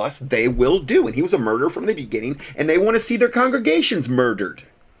of his lusts, they will do. And he was a murderer from the beginning, and they want to see their congregations murdered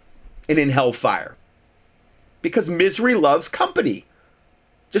and in hellfire. Because misery loves company.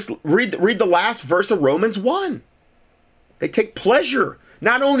 Just read the last verse of Romans 1. They take pleasure.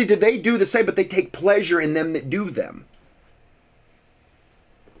 Not only do they do the same, but they take pleasure in them that do them.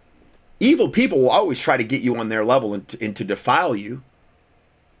 Evil people will always try to get you on their level and to defile you.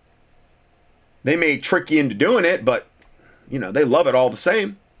 They may trick you into doing it, but, you know, they love it all the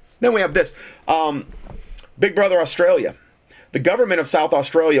same. Then we have this. Big Brother Australia. The government of South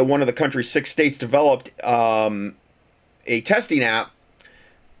Australia, one of the country's 6 states, developed a testing app,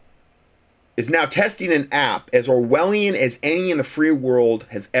 is now testing an app as Orwellian as any in the free world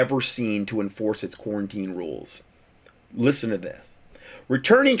has ever seen to enforce its quarantine rules. Listen to this.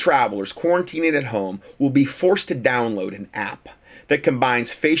 Returning travelers quarantining at home will be forced to download an app that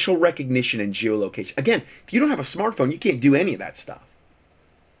combines facial recognition and geolocation. Again, if you don't have a smartphone, you can't do any of that stuff.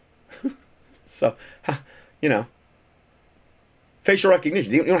 So, you know, facial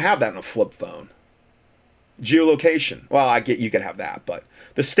recognition, you don't have that on a flip phone. Geolocation, well, I get you can have that, but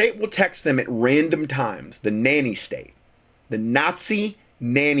the state will text them at random times, the nanny state, the Nazi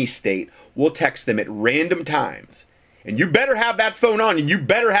nanny state will text them at random times. And you better have that phone on, and you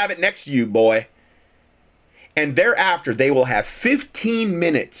better have it next to you, boy. And thereafter, they will have 15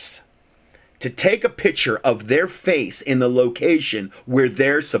 minutes to take a picture of their face in the location where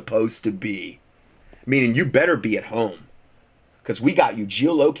they're supposed to be. Meaning you better be at home, because we got you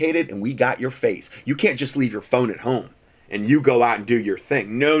geolocated and we got your face. You can't just leave your phone at home and you go out and do your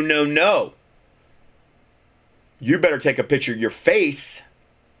thing. No, no, no. You better take a picture of your face,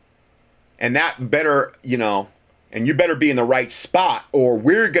 and that better, you know, and you better be in the right spot, or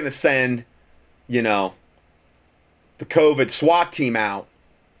we're going to send, you know, the COVID SWAT team out,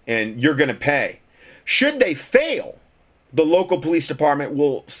 and you're going to pay. Should they fail, the local police department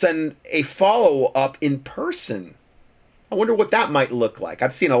will send a follow-up in person. I wonder what that might look like.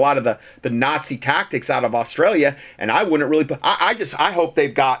 I've seen a lot of the Nazi tactics out of Australia, and I wouldn't really put, I hope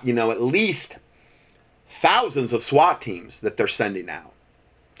they've got, you know, at least thousands of SWAT teams that they're sending out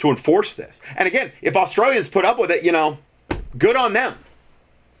to enforce this. And again, if Australians put up with it, you know, good on them.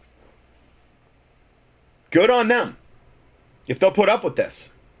 Good on them if they'll put up with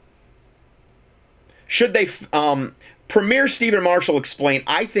this. Should they, Premier Stephen Marshall explained,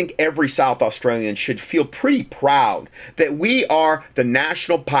 I think every South Australian should feel pretty proud that we are the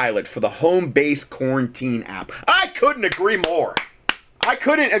national pilot for the home-based quarantine app. I couldn't agree more. I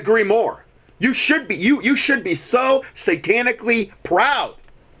couldn't agree more. You should be, you should be so satanically proud.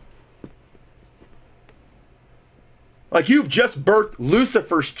 Like you've just birthed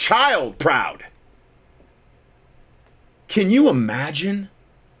Lucifer's child proud. Can you imagine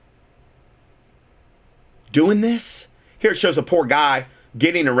doing this? Here it shows a poor guy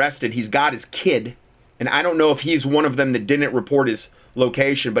getting arrested. He's got his kid, and I don't know if he's one of them that didn't report his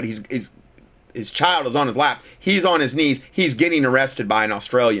location, but his child is on his lap. He's on his knees. He's getting arrested by an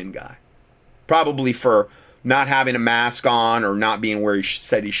Australian guy, probably for not having a mask on or not being where he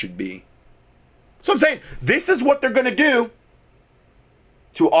said he should be. So I'm saying this is what they're going to do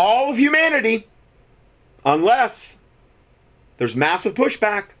to all of humanity unless there's massive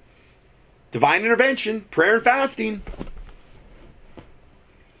pushback, divine intervention, prayer and fasting.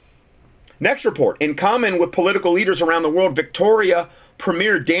 Next report. In common with political leaders around the world, Victoria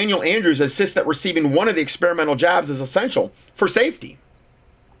Premier Daniel Andrews insists that receiving one of the experimental jabs is essential for safety,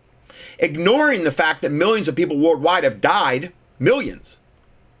 ignoring the fact that millions of people worldwide have died, millions,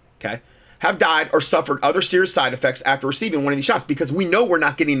 okay, have died or suffered other serious side effects after receiving one of these shots, because we know we're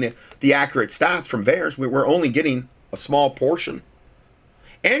not getting the accurate stats from VAERS. We're only getting a small portion.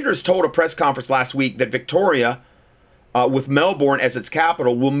 Andrews told a press conference last week that Victoria, with Melbourne as its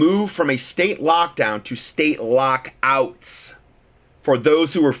capital, will move from a state lockdown to state lockouts for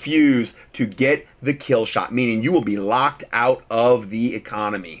those who refuse to get the kill shot, meaning you will be locked out of the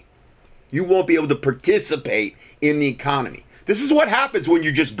economy. You won't be able to participate in the economy. This is what happens when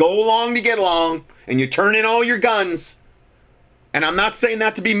you just go along to get along and you turn in all your guns. And I'm not saying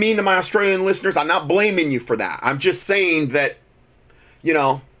that to be mean to my Australian listeners. I'm not blaming you for that. I'm just saying that, you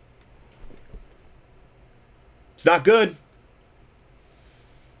know, it's not good.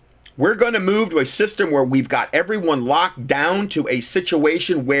 We're going to move to a system where we've got everyone locked down to a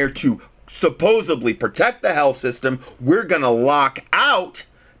situation where, to supposedly protect the health system, we're going to lock out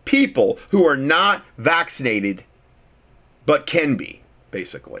people who are not vaccinated but can be,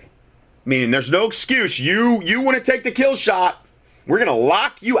 basically. Meaning there's no excuse. You want to take the kill shot, we're going to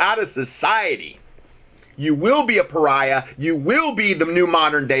lock you out of society. You will be a pariah. You will be the new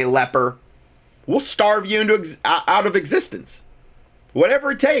modern day leper. We'll starve you out of existence.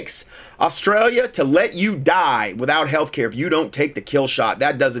 Whatever it takes. Australia, to let you die without health care if you don't take the kill shot.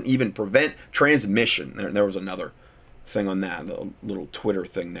 That doesn't even prevent transmission. There was another thing on that, the little Twitter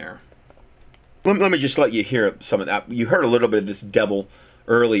thing there. Let me just let you hear some of that. You heard a little bit of this devil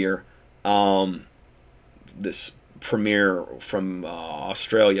earlier. This premier from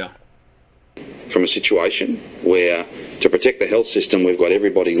Australia. From a situation where, to protect the health system, we've got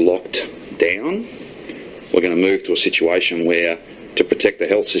everybody locked down. We're going to move to a situation where, to protect the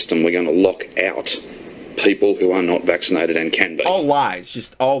health system, we're going to lock out people who are not vaccinated and can be. All lies,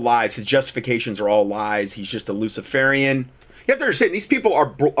 just all lies. His justifications are all lies. He's just a Luciferian. You have to understand, these people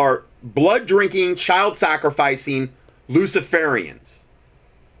are blood-drinking, child-sacrificing Luciferians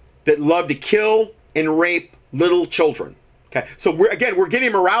that love to kill and rape little children. Okay, so we're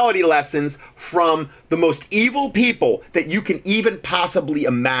getting morality lessons from the most evil people that you can even possibly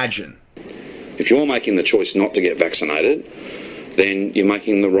imagine. If you're making the choice not to get vaccinated, then you're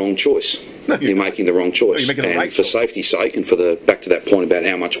making the wrong choice. you're making the wrong choice. You're making the and right for safety's sake, and back to that point about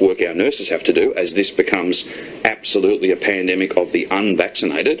how much work our nurses have to do, as this becomes absolutely a pandemic of the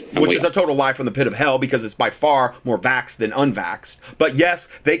unvaccinated. Which is a total lie from the pit of hell, because it's by far more vaxxed than unvaxxed. But yes,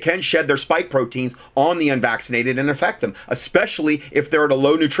 they can shed their spike proteins on the unvaccinated and affect them, especially if they're at a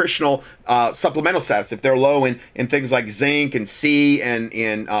low nutritional supplemental status, if they're low in things like zinc and C and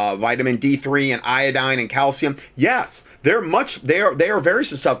in vitamin D3 and iodine and calcium. Yes, they are very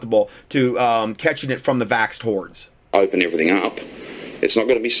susceptible to catching it from the vaxxed hordes. Open everything up. It's not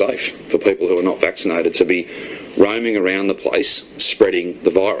going to be safe for people who are not vaccinated to be roaming around the place spreading the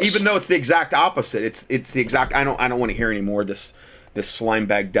virus. Even though it's the exact opposite. It's the exact. I don't want to hear any more of this slime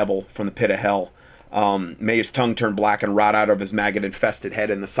bag devil from the pit of hell. May his tongue turn black and rot out of his maggot infested head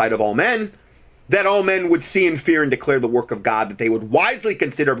in the sight of all men, that all men would see and fear and declare the work of God, that they would wisely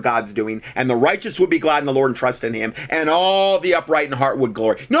consider of God's doing, and the righteous would be glad in the Lord and trust in him, and all the upright in heart would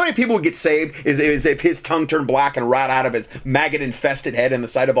glory. You know how many people would get saved is if his tongue turned black and rot out of his maggot-infested head in the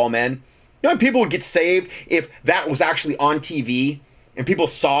sight of all men? You know how many people would get saved if that was actually on TV, and people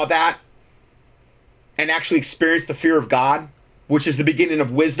saw that, and actually experienced the fear of God? Which is the beginning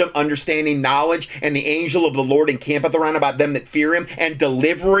of wisdom, understanding, knowledge, and the angel of the Lord encampeth around about them that fear him and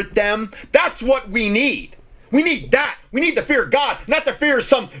delivereth them. That's what we need. We need that. We need the fear of God, not the fear of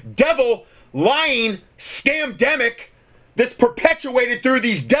some devil lying scamdemic that's perpetuated through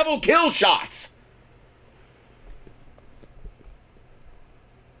these devil kill shots.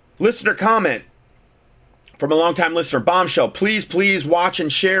 Listener comment from a longtime listener, Bombshell, please watch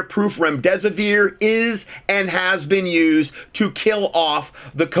and share proof remdesivir is and has been used to kill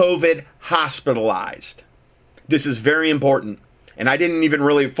off the COVID hospitalized. This is very important, and I didn't even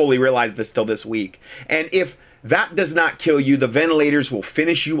really fully realize this till this week. And if that does not kill you, the ventilators will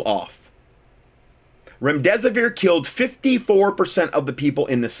finish you off. Remdesivir killed 54% of the people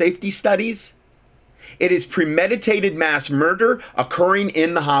in the safety studies. It is premeditated mass murder occurring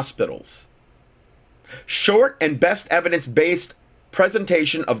in the hospitals. Short and best evidence-based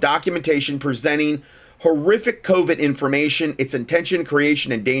presentation of documentation presenting horrific COVID information, its intention,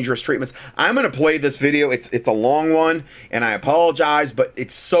 creation, and dangerous treatments. I'm going to play this video. It's a long one, and I apologize, but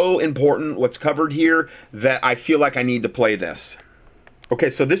it's so important what's covered here that I feel like I need to play this. Okay,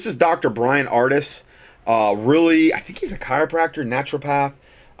 so this is Dr. Brian Ardis. I think he's a chiropractor, naturopath,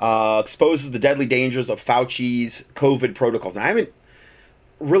 exposes the deadly dangers of Fauci's COVID protocols. And I haven't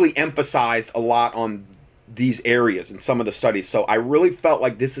really emphasized a lot on these areas in some of the studies. So I really felt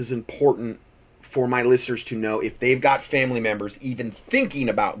like this is important for my listeners to know if they've got family members even thinking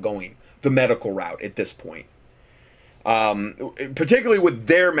about going the medical route at this point. Particularly with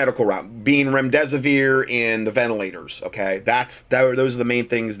their medical route being remdesivir and the ventilators. Okay, those are the main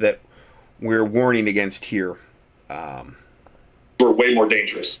things that we're warning against here. We're way more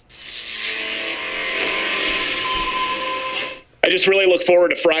dangerous. I just really look forward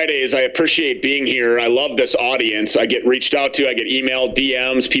to Fridays. I appreciate being here. I love this audience. I get reached out to, I get email,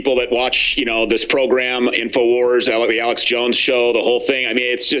 DMs, people that watch, this program, InfoWars, the Alex Jones show, the whole thing. I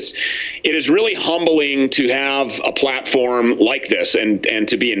mean, it is really humbling to have a platform like this and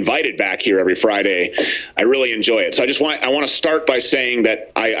to be invited back here every Friday. I really enjoy it. So I want to start by saying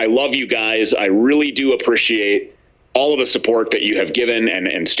that I love you guys. I really do appreciate all of the support that you have given, and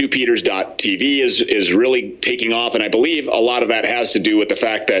StuPeters.tv is really taking off. And I believe a lot of that has to do with the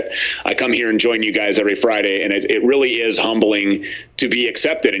fact that I come here and join you guys every Friday. And it really is humbling to be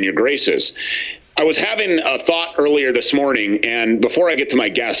accepted in your graces. I was having a thought earlier this morning, and before I get to my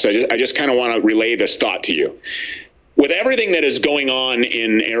guests, I just kind of want to relay this thought to you. With everything that is going on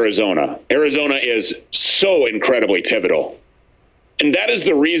in Arizona is so incredibly pivotal. And that is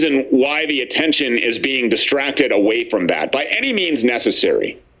the reason why the attention is being distracted away from that by any means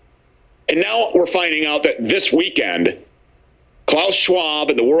necessary. And now we're finding out that this weekend, Klaus Schwab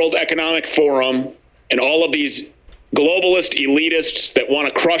and the World Economic Forum and all of these globalist elitists that want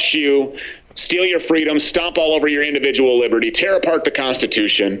to crush you, steal your freedom, stomp all over your individual liberty, tear apart the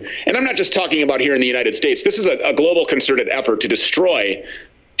Constitution. And I'm not just talking about here in the United States. This is a global concerted effort to destroy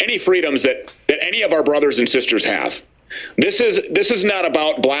any freedoms that any of our brothers and sisters have. This is not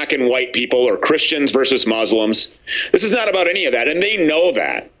about black and white people or Christians versus Muslims. This is not about any of that, and they know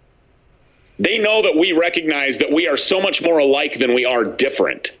that. They know that we recognize that we are so much more alike than we are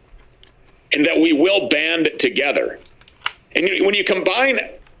different, and that we will band together. And when you combine,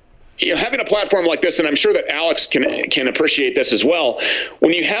 having a platform like this, and I'm sure that Alex can appreciate this as well,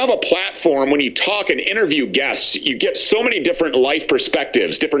 when you have a platform, when you talk and interview guests, you get so many different life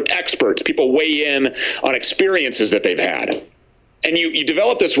perspectives, different experts, people weigh in on experiences that they've had. And you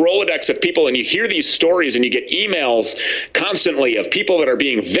develop this Rolodex of people, and you hear these stories, and you get emails constantly of people that are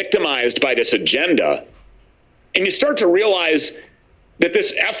being victimized by this agenda. And you start to realize that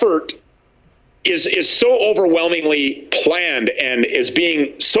this effort is so overwhelmingly planned and is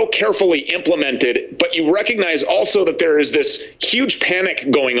being so carefully implemented, but you recognize also that there is this huge panic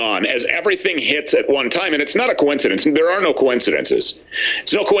going on as everything hits at one time. And it's not a coincidence. There are no coincidences.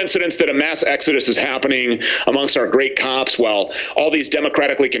 It's no coincidence that a mass exodus is happening amongst our great cops while all these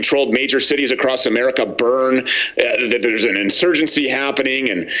democratically controlled major cities across America burn, that there's an insurgency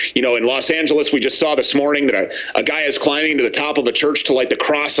happening. And, you know, in Los Angeles, we just saw this morning that a guy is climbing to the top of a church to light the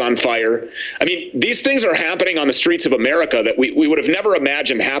cross on fire. I mean, these things are happening on the streets of America that we would have never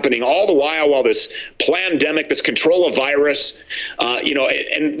imagined happening, all the while this pandemic, this control of virus,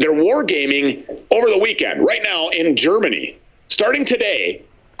 and they're wargaming over the weekend. Right now in Germany, starting today,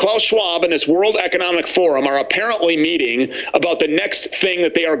 Klaus Schwab and this World Economic Forum are apparently meeting about the next thing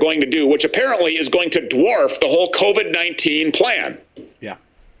that they are going to do, which apparently is going to dwarf the whole COVID-19 plan. Yeah.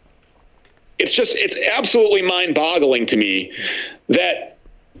 It's absolutely mind-boggling to me that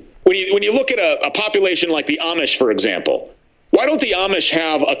when you look at a population like the Amish, for example, why don't the Amish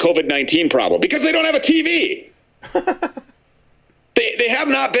have a COVID-19 problem? Because they don't have a TV. They have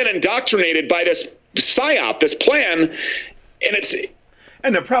not been indoctrinated by this PSYOP, this plan,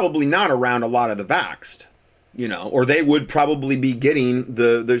 and they're probably not around a lot of the vaxxed, you know, or they would probably be getting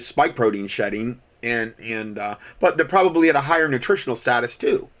the spike protein shedding, but they're probably at a higher nutritional status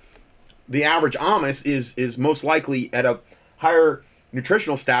too. The average Amish is most likely at a higher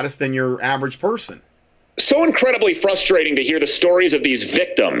nutritional status than your average person. So incredibly frustrating to hear the stories of these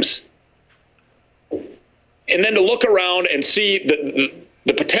victims, and then to look around and see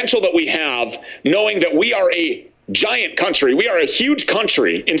the potential that we have, knowing that we are a giant country. We are a huge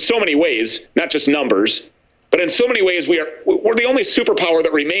country in so many ways, not just numbers, but in so many ways we're the only superpower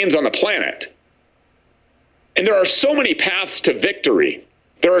that remains on the planet. And there are so many paths to victory.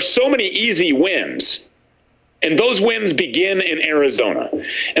 There are so many easy wins. And those wins begin in Arizona.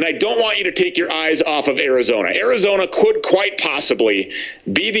 And I don't want you to take your eyes off of Arizona. Arizona could quite possibly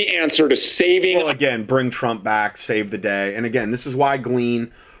be the answer to saving. Well, again, bring Trump back, save the day. And again, this is why I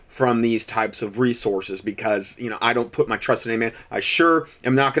glean from these types of resources, because, you know, I don't put my trust in any man. I sure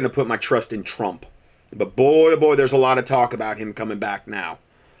am not going to put my trust in Trump. But boy, oh boy, there's a lot of talk about him coming back now.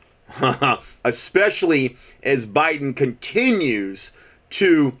 Especially as Biden continues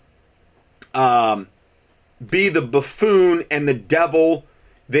to be the buffoon and the devil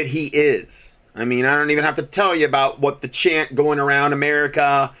that he is. I mean, I don't even have to tell you about what the chant going around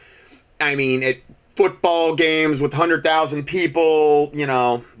America. I mean, at football games with 100,000 people, you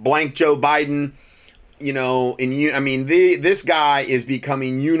know, blank Joe Biden, you know, this guy is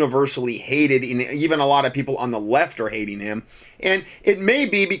becoming universally hated, and even a lot of people on the left are hating him. And it may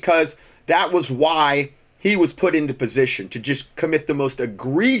be because that was why he was put into position to just commit the most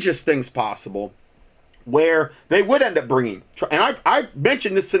egregious things possible, where they would end up bringing, and I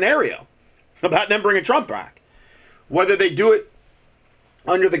mentioned this scenario about them bringing Trump back, whether they do it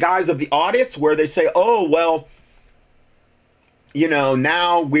under the guise of the audits, where they say, oh, well, you know,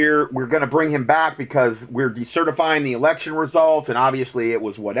 now we're going to bring him back because we're decertifying the election results, and obviously it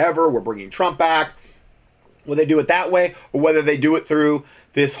was whatever, we're bringing Trump back. Will they do it that way, or whether they do it through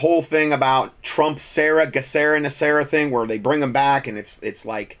this whole thing about Trump Nacera thing, where they bring him back, and it's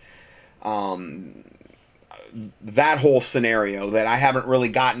like that whole scenario that I haven't really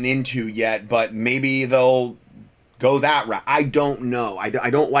gotten into yet, but maybe they'll go that route. I don't know. I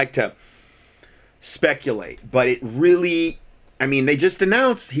don't like to speculate, but it really, I mean, he just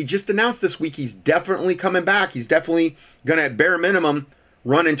announced this week he's definitely coming back. He's definitely going to, at bare minimum,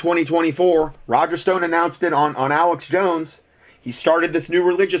 run in 2024. Roger Stone announced it on Alex Jones. He started this new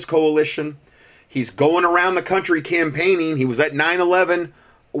religious coalition. He's going around the country campaigning. He was at 9/11,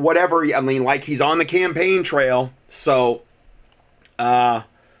 whatever. I mean, like, he's on the campaign trail. So,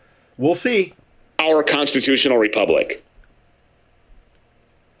 we'll see. Our constitutional republic.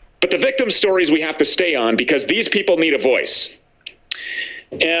 But the victim stories we have to stay on, because these people need a voice.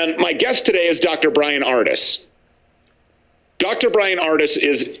 And my guest today is Dr. Bryan Ardis. Dr. Bryan Ardis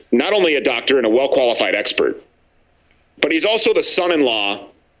is not only a doctor and a well-qualified expert, but he's also the son-in-law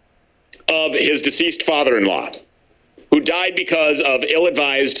of his deceased father-in-law, who died because of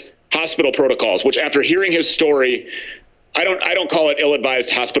ill-advised hospital protocols, which, after hearing his story, I don't call it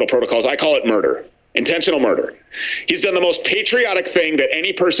ill-advised hospital protocols. I call it murder, intentional murder. He's done the most patriotic thing that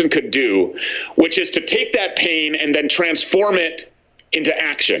any person could do, which is to take that pain and then transform it into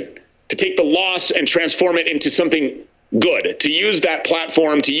action, to take the loss and transform it into something good, to use that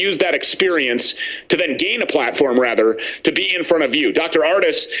platform, to use that experience, to then gain a platform, rather, to be in front of you. Dr.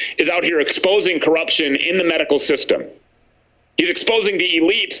 Ardis is out here exposing corruption in the medical system. He's exposing the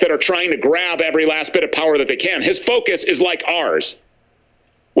elites that are trying to grab every last bit of power that they can. His focus is like ours,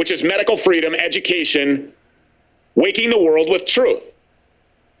 which is medical freedom, education, waking the world with truth.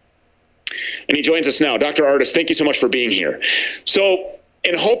 And he joins us now. Dr. Ardis, thank you so much for being here. So,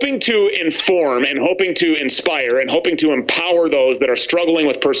 in hoping to inform and hoping to inspire and hoping to empower those that are struggling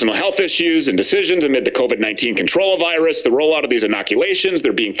with personal health issues and decisions amid the COVID-19 control virus, the rollout of these inoculations,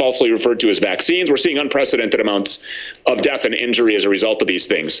 they're being falsely referred to as vaccines. We're seeing unprecedented amounts of death and injury as a result of these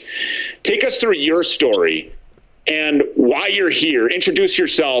things. Take us through your story and why you're here. Introduce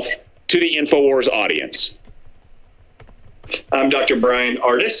yourself to the InfoWars audience. I'm Dr. Brian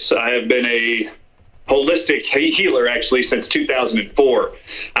Ardis. I have been a holistic healer actually since 2004.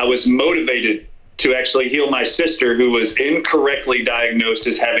 I was motivated to actually heal my sister, who was incorrectly diagnosed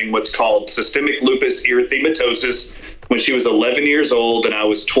as having what's called systemic lupus erythematosus when she was 11 years old and I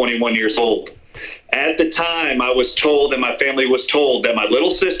was 21 years old. At the time, I was told, and my family was told, that my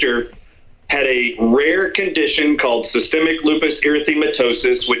little sister had a rare condition called systemic lupus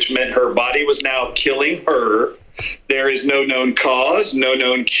erythematosus, which meant her body was now killing her. There is no known cause, no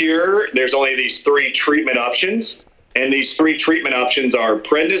known cure. There's only these 3 treatment options. And these 3 treatment options are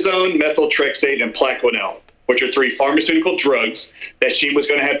prednisone, methotrexate, and Plaquenil, which are 3 pharmaceutical drugs that she was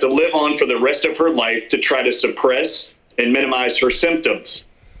going to have to live on for the rest of her life to try to suppress and minimize her symptoms.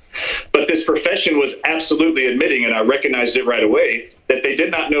 But this profession was absolutely admitting, and I recognized it right away, that they did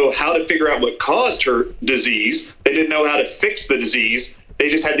not know how to figure out what caused her disease. They didn't know how to fix the disease. They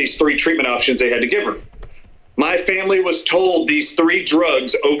just had these 3 treatment options they had to give her. My family was told these 3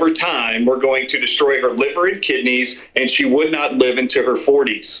 drugs over time were going to destroy her liver and kidneys, and she would not live into her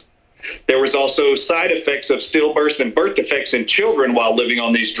 40s. There was also side effects of stillbirths and birth defects in children while living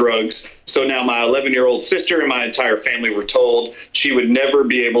on these drugs. So now my 11-year-old sister and my entire family were told she would never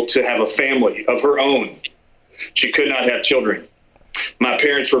be able to have a family of her own. She could not have children. My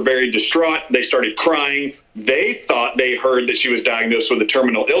parents were very distraught. They started crying. They thought they heard that she was diagnosed with a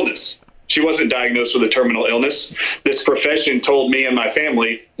terminal illness. She wasn't diagnosed with a terminal illness. This profession told me and my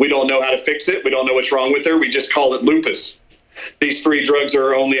family, we don't know how to fix it. We don't know what's wrong with her. We just call it lupus. These 3 drugs are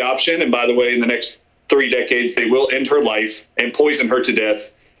our only option. And by the way, in the next 3 decades, they will end her life and poison her to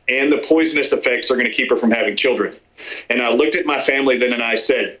death. And the poisonous effects are going to keep her from having children. And I looked at my family then and I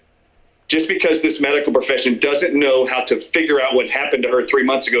said, just because this medical profession doesn't know how to figure out what happened to her 3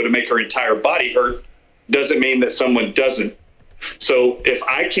 months ago to make her entire body hurt, doesn't mean that someone doesn't. So if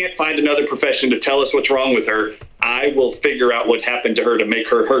I can't find another profession to tell us what's wrong with her, I will figure out what happened to her to make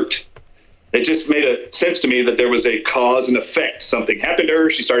her hurt. It just made a sense to me that there was a cause and effect. Something happened to her.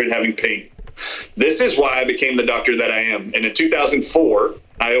 She started having pain. This is why I became the doctor that I am. And in 2004,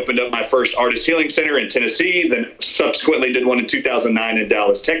 I opened up my first Ardis Healing Center in Tennessee, then subsequently did one in 2009 in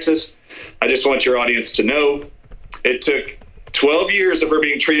Dallas, Texas. I just want your audience to know it took 12 years of her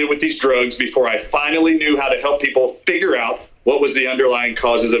being treated with these drugs before I finally knew how to help people figure out what was the underlying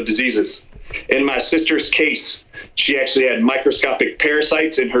causes of diseases. In my sister's case, she actually had microscopic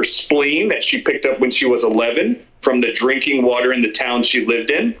parasites in her spleen that she picked up when she was 11 from the drinking water in the town she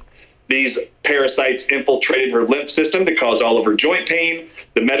lived in. These parasites infiltrated her lymph system to cause all of her joint pain.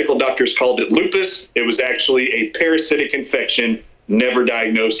 The medical doctors called it lupus. It was actually a parasitic infection, never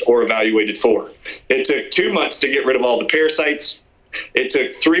diagnosed or evaluated for. It took 2 months to get rid of all the parasites. It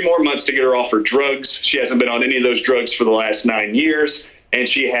took 3 more months to get her off her drugs. She hasn't been on any of those drugs for the last 9 years. And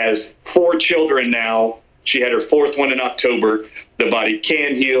she has 4 children now. She had her 4th one in October. The body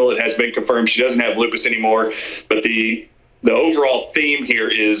can heal. It has been confirmed she doesn't have lupus anymore. But the overall theme here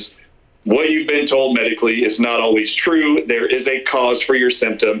is what you've been told medically is not always true. There is a cause for your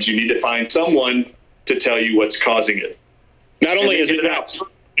symptoms. You need to find someone to tell you what's causing it. Not only is it not,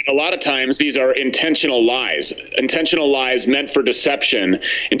 a lot of times these are intentional lies meant for deception,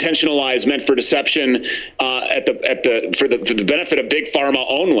 for the benefit of big pharma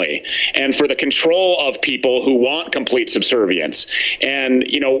only, and for the control of people who want complete subservience. And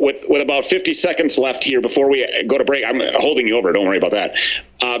with about 50 seconds left here before we go to break, I'm holding you over. Don't worry about that.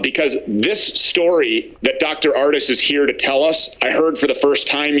 Because this story that Dr. Ardis is here to tell us, I heard for the first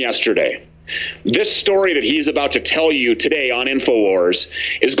time yesterday. This story that he's about to tell you today on InfoWars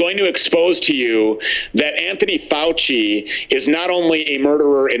is going to expose to you that Anthony Fauci is not only a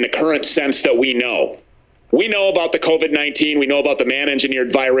murderer in the current sense that we know. We know about the COVID-19. We know about the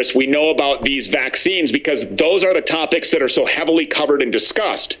man-engineered virus. We know about these vaccines because those are the topics that are so heavily covered and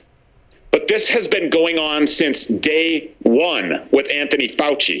discussed. But this has been going on since day one with Anthony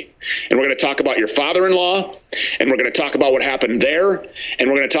Fauci. And we're going to talk about your father-in-law, and we're going to talk about what happened there, and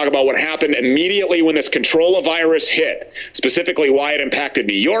we're going to talk about what happened immediately when this coronavirus hit, specifically why it impacted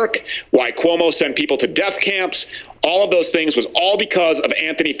New York, why Cuomo sent people to death camps. All of those things was all because of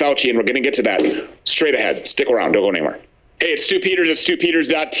Anthony Fauci, and we're going to get to that straight ahead. Stick around. Don't go anywhere. Hey, it's Stu Peters at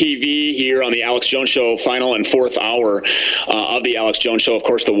StuPeters.tv here on the Alex Jones Show, final and fourth hour of the Alex Jones Show. Of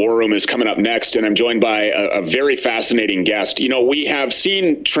course, the War Room is coming up next, and I'm joined by a very fascinating guest. You know, we have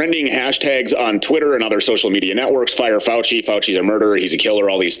seen trending hashtags on Twitter and other social media networks, fire Fauci, Fauci's a murderer, he's a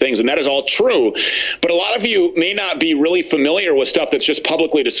killer, all these things, and that is all true. But a lot of you may not be really familiar with stuff that's just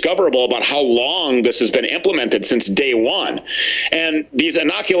publicly discoverable about how long this has been implemented since day one. And these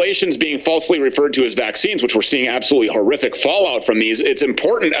inoculations being falsely referred to as vaccines, which we're seeing absolutely horrific fallout from these, it's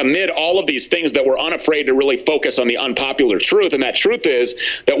important amid all of these things that we're unafraid to really focus on the unpopular truth. And that truth is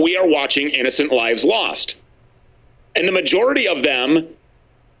that we are watching innocent lives lost. And the majority of them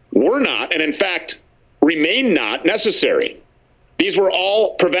were not, and in fact, remain not necessary. These were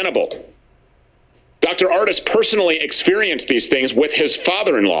all preventable. Dr. Ardis personally experienced these things with his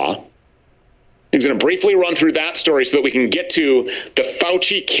father-in-law. He's going to briefly run through that story so that we can get to the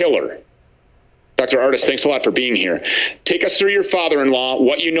Fauci killer. Dr. Ardis, thanks a lot for being here. Take us through your father-in-law,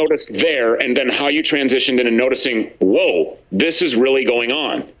 what you noticed there, and then how you transitioned into noticing, whoa, this is really going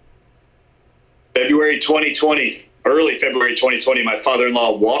on. February 2020, early February 2020, my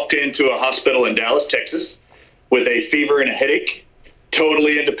father-in-law walked into a hospital in Dallas, Texas, with a fever and a headache,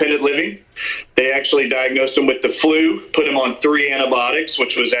 totally independent living. They actually diagnosed him with the flu, put him on 3 antibiotics,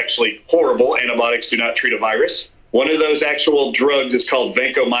 which was actually horrible. Antibiotics do not treat a virus. One of those actual drugs is called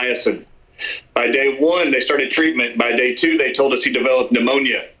vancomycin. By day 1, they started treatment. By day 2, they told us he developed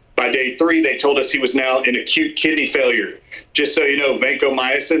pneumonia. By day 3, they told us he was now in acute kidney failure. Just so you know,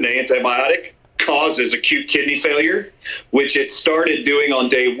 vancomycin, the antibiotic, causes acute kidney failure, which it started doing on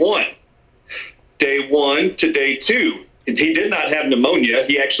day 1. Day 1 to day 2, he did not have pneumonia.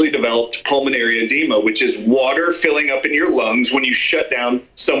 He actually developed pulmonary edema, which is water filling up in your lungs when you shut down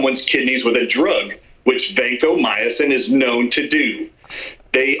someone's kidneys with a drug, which vancomycin is known to do.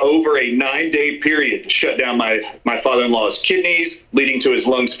 They, over a 9-day period, shut down my father-in-law's kidneys, leading to his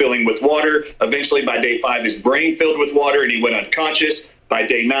lungs filling with water. Eventually, by day 5, his brain filled with water, and he went unconscious. By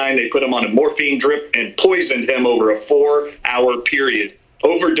day 9, they put him on a morphine drip and poisoned him over a 4-hour period.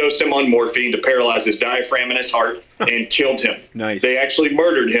 Overdosed him on morphine to paralyze his diaphragm and his heart and killed him. Nice. They actually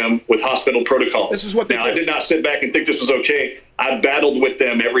murdered him with hospital protocols. This is what they Now, do. I did not sit back and think this was okay. I battled with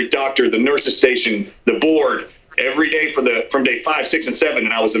them, every doctor, the nurses station, the board, every day from day 5, 6, and 7,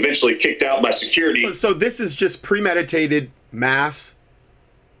 and I was eventually kicked out by security. So this is just premeditated mass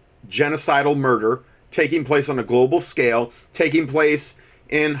genocidal murder taking place on a global scale, taking place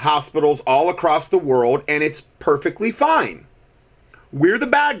in hospitals all across the world, and it's perfectly fine. We're the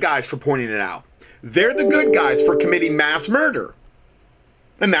bad guys for pointing it out. They're the good guys for committing mass murder.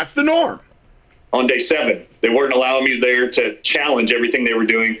 And that's the norm. On day 7, they weren't allowing me there to challenge everything they were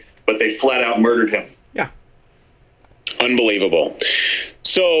doing, but they flat out murdered him. Unbelievable.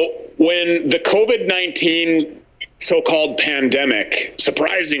 So when the COVID-19 so-called pandemic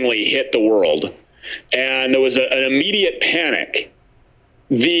surprisingly hit the world, and there was an immediate panic,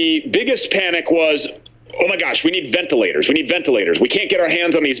 the biggest panic was, oh my gosh, we need ventilators. We need ventilators. We can't get our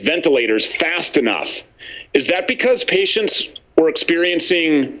hands on these ventilators fast enough. Is that because patients were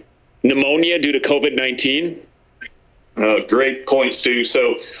experiencing pneumonia due to COVID-19? Great point, Stu.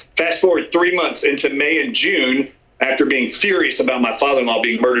 So fast forward 3 months into May and June, after being furious about my father-in-law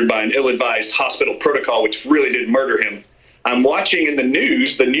being murdered by an ill-advised hospital protocol, which really did murder him, I'm watching in the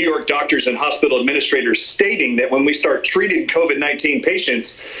news the New York doctors and hospital administrators stating that when we start treating COVID-19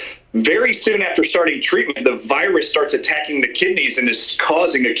 patients, very soon after starting treatment, the virus starts attacking the kidneys and is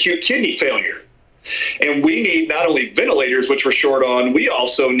causing acute kidney failure. And we need not only ventilators, which we're short on, we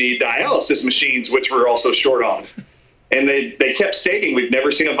also need dialysis machines, which we're also short on. And they kept stating, we've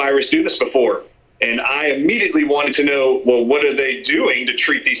never seen a virus do this before. And I immediately wanted to know, well, what are they doing to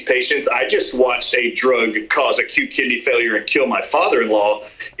treat these patients? I just watched a drug cause acute kidney failure and kill my father-in-law.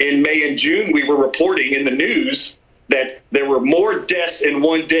 In May and June, we were reporting in the news that there were more deaths in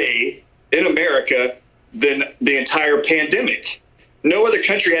one day in America than the entire pandemic. No other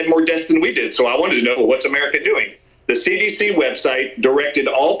country had more deaths than we did. So I wanted to know, well, what's America doing? The CDC website directed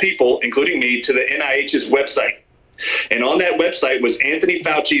all people, including me, to the NIH's website. And on that website was Anthony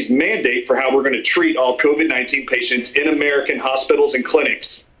Fauci's mandate for how we're going to treat all COVID-19 patients in American hospitals and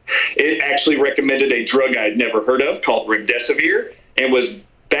clinics. It actually recommended a drug I'd never heard of called remdesivir and was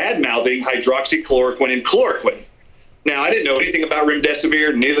bad-mouthing hydroxychloroquine and chloroquine. Now, I didn't know anything about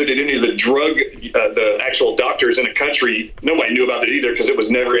remdesivir, neither did any of the actual doctors in the country. Nobody knew about it either because it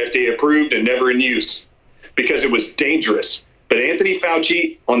was never FDA approved and never in use because it was dangerous. But Anthony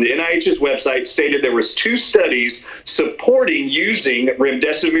Fauci on the NIH's website stated there was 2 studies supporting using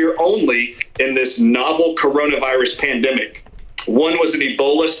remdesivir only in this novel coronavirus pandemic. One was an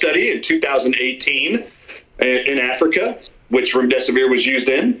Ebola study in 2018 in Africa, which remdesivir was used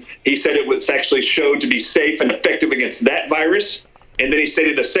in. He said it was actually showed to be safe and effective against that virus. And then he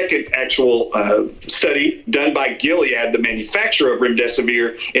stated a second actual study done by Gilead, the manufacturer of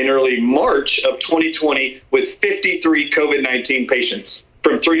remdesivir, in early March of 2020 with 53 COVID-19 patients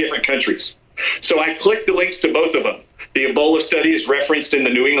from 3 different countries. So I clicked the links to both of them. The Ebola study is referenced in the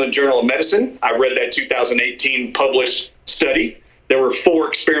New England Journal of Medicine. I read that 2018 published study. There were 4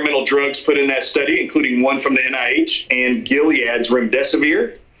 experimental drugs put in that study, including one from the NIH and Gilead's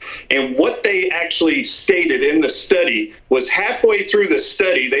remdesivir. And what they actually stated in the study was halfway through the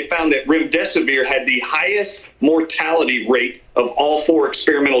study, they found that remdesivir had the highest mortality rate of all 4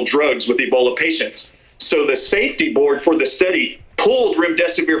 experimental drugs with Ebola patients. So the safety board for the study pulled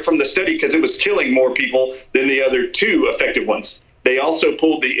remdesivir from the study because it was killing more people than the other 2 effective ones. They also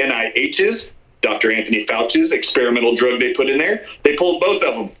pulled the NIH's, Dr. Anthony Fauci's experimental drug they put in there. They pulled both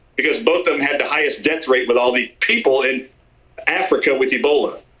of them because both of them had the highest death rate with all the people in Africa with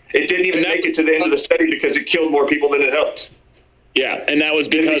Ebola. It didn't even make it to the end of the study because it killed more people than it helped. Yeah, and that was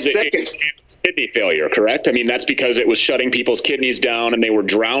because it was kidney failure, correct? I mean, that's because it was shutting people's kidneys down and they were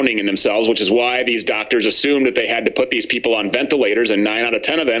drowning in themselves, which is why these doctors assumed that they had to put these people on ventilators, and 9 out of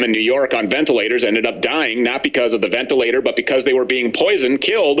 10 of them in New York on ventilators ended up dying, not because of the ventilator, but because they were being poisoned,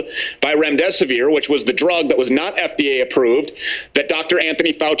 killed by remdesivir, which was the drug that was not FDA approved, that Dr.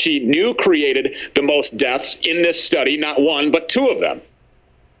 Anthony Fauci knew created the most deaths in this study, not 1, but 2 of them.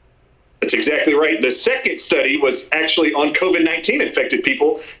 That's exactly right. The second study was actually on COVID-19 infected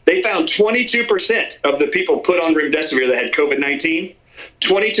people. They found 22% of the people put on remdesivir that had COVID-19,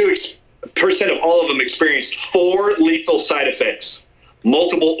 22% of all of them experienced 4 lethal side effects: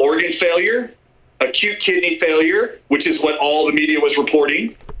 multiple organ failure, acute kidney failure, which is what all the media was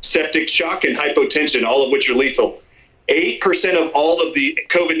reporting, septic shock, and hypotension, all of which are lethal. 8% of all of the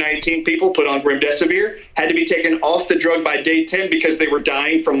COVID-19 people put on remdesivir had to be taken off the drug by day 10 because they were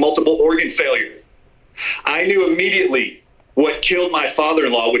dying from multiple organ failure. I knew immediately what killed my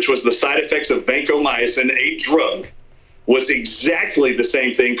father-in-law, which was the side effects of vancomycin, a drug, was exactly the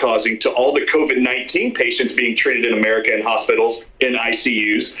same thing causing to all the COVID-19 patients being treated in America in hospitals, in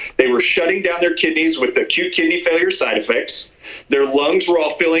ICUs. They were shutting down their kidneys with acute kidney failure side effects. Their lungs were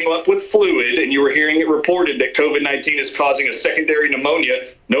all filling up with fluid, and you were hearing it reported that COVID-19 is causing a secondary pneumonia.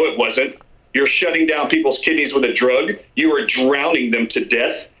 No, it wasn't. You're shutting down people's kidneys with a drug. You are drowning them to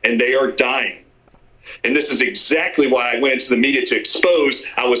death, and they are dying. And this is exactly why I went into the media to expose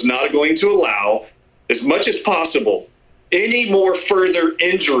I was not going to allow, as much as possible, any more further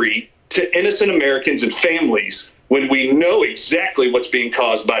injury to innocent Americans and families when we know exactly what's being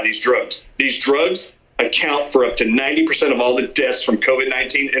caused by these drugs. These drugs account for up to 90% of all the deaths from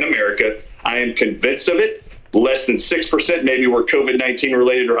COVID-19 in America. I am convinced of it. Less than 6% maybe were COVID-19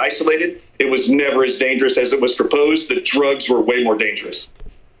 related or isolated. It was never as dangerous as it was proposed. The drugs were way more dangerous.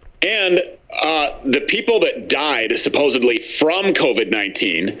 And the people that died supposedly from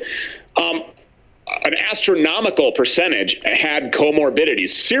COVID-19, an astronomical percentage had comorbidities,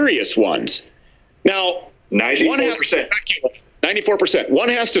 serious ones. Now, 94%. 94%. One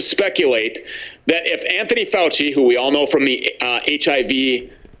has to speculate that if Anthony Fauci, who we all know from the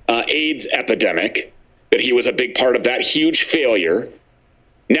HIV AIDS epidemic, that he was a big part of that huge failure,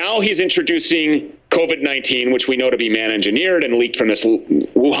 now he's introducing COVID-19, which we know to be man-engineered and leaked from this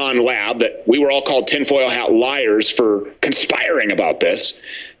Wuhan lab, that we were all called tinfoil hat liars for conspiring about this.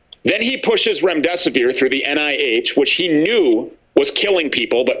 Then he pushes remdesivir through the NIH, which he knew was killing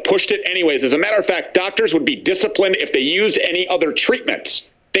people, but pushed it anyways. As a matter of fact, doctors would be disciplined if they used any other treatments.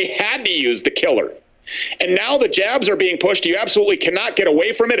 They had to use the killer. And now the jabs are being pushed. You absolutely cannot get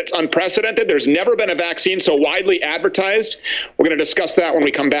away from it. It's unprecedented. There's never been a vaccine so widely advertised. We're going to discuss that when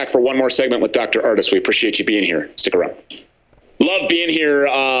we come back for one more segment with Dr. Ardis. We appreciate you being here. Stick around. Love being here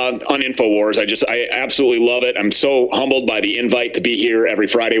on InfoWars. I absolutely love it. I'm so humbled by the invite to be here every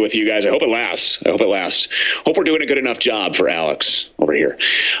Friday with you guys. I hope it lasts. Hope we're doing a good enough job for Alex over here.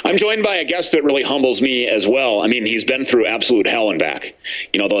 I'm joined by a guest that really humbles me as well. I mean, he's been through absolute hell and back.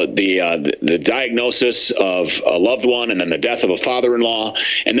 You know, the diagnosis of a loved one and then the death of a father-in-law,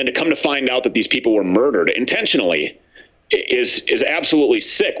 and then to come to find out that these people were murdered intentionally is absolutely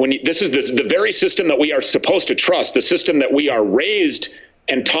sick. This is the very system that we are supposed to trust, the system that we are raised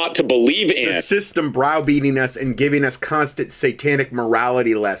and taught to believe in. The system browbeating us and giving us constant satanic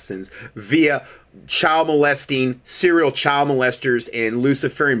morality lessons via child molesting, serial child molesters, and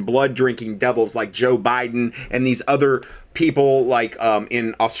Luciferian blood drinking devils like Joe Biden and these other people like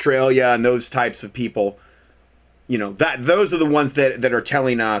in Australia and those types of people. You know, those are the ones that are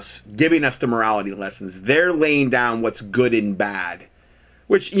telling us, giving us the morality lessons. They're laying down what's good and bad,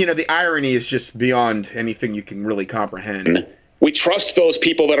 which, you know, the irony is just beyond anything you can really comprehend. We trust those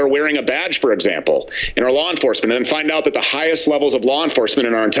people that are wearing a badge, for example, in our law enforcement, and then find out that the highest levels of law enforcement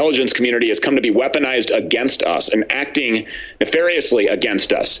in our intelligence community has come to be weaponized against us and acting nefariously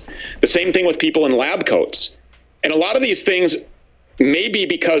against us. The same thing with people in lab coats. And a lot of these things may be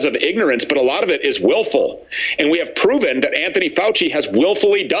because of ignorance, but a lot of it is willful. And we have proven that Anthony Fauci has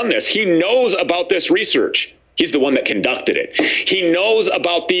willfully done this. He knows about this research. He's the one that conducted it. He knows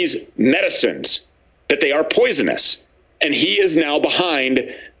about these medicines, that they are poisonous. And he is now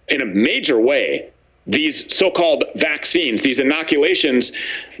behind, in a major way, these so-called vaccines, these inoculations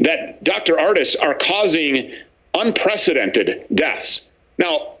that Dr. Ardis are causing unprecedented deaths.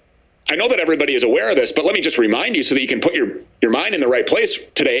 Now, I know that everybody is aware of this, but let me just remind you so that you can put your mind in the right place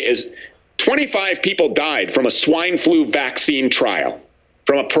today is 25 people died from a swine flu vaccine trial,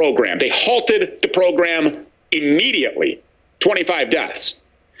 from a program. They halted the program immediately. 25 deaths.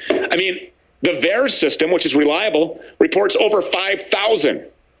 I mean, the VAERS system, which is reliable, reports over 5,000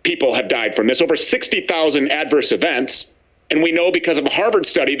 people have died from this, over 60,000 adverse events. And we know because of a Harvard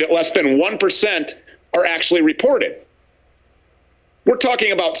study that less than 1% are actually reported. We're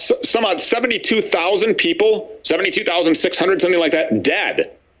talking about some odd 72,000 people, 72,600, something like that,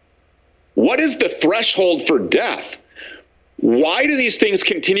 dead. What is the threshold for death? Why do these things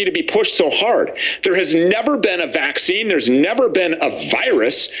continue to be pushed so hard? There has never been a vaccine. There's never been a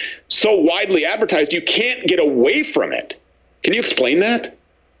virus so widely advertised. You can't get away from it. Can you explain that?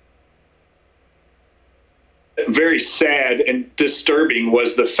 Very sad and disturbing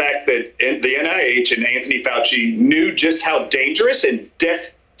was the fact that the NIH and Anthony Fauci knew just how dangerous and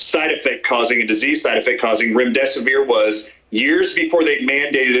death side effect causing and disease side effect causing remdesivir was years before they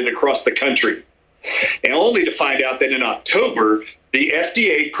mandated it across the country. And only to find out that in October, the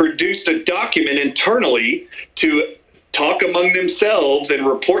FDA produced a document internally to talk among themselves and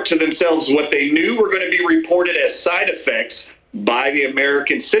report to themselves what they knew were going to be reported as side effects by the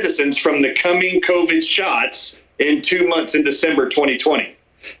American citizens from the coming COVID shots in 2 months in December 2020.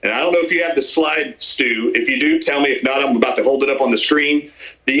 And I don't know if you have the slide, Stu. If you do, tell me. If not, I'm about to hold it up on the screen.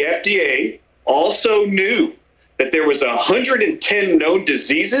 The FDA also knew that there was 110 known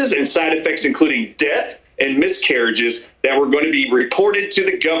diseases and side effects, including death and miscarriages, that were going to be reported to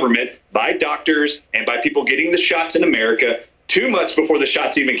the government by doctors and by people getting the shots in America 2 months before the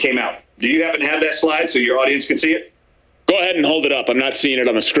shots even came out. Do you happen to have that slide so your audience can see it? Go ahead and hold it up. I'm not seeing it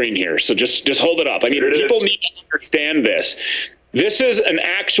on the screen here, so just hold it up. I mean, people need to understand this. This is an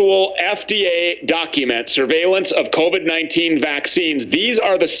actual FDA document, surveillance of COVID-19 vaccines. These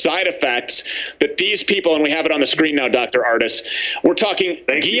are the side effects that these people, and we have it on the screen now, Dr. Ardis, we're talking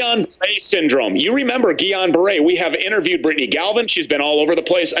Guillain-Barré syndrome. You remember Guillain-Barré. We have interviewed Brittany Galvin. She's been all over the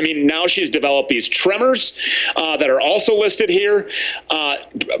place. I mean, now she's developed these tremors that are also listed here.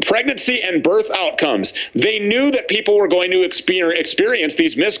 Pregnancy and birth outcomes. They knew that people were going to experience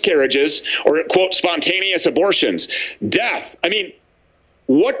these miscarriages or, quote, spontaneous abortions. Death. I mean,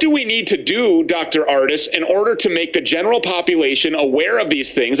 what do we need to do, Dr. Ardis, in order to make the general population aware of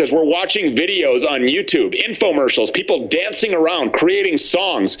these things as we're watching videos on YouTube, infomercials, people dancing around, creating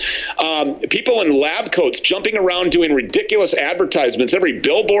songs, people in lab coats jumping around doing ridiculous advertisements, every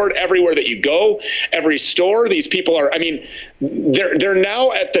billboard, everywhere that you go, every store, these people are, I mean, they're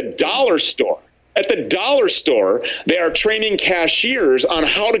now at the dollar store. At the dollar store, they are training cashiers on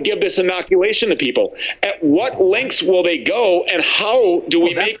how to give this inoculation to people. At what lengths will they go, and how do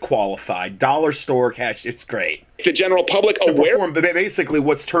we make qualified dollar store cash? It's great. The general public aware. Perform basically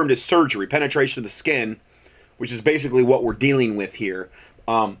what's termed as surgery, penetration of the skin, which is basically what we're dealing with here,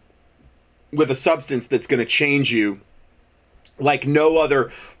 with a substance that's going to change you like no other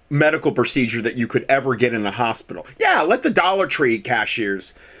medical procedure that you could ever get in a hospital. Yeah, let the Dollar Tree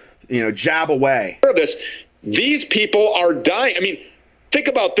cashiers, you know, jab away. These people are dying. I mean, think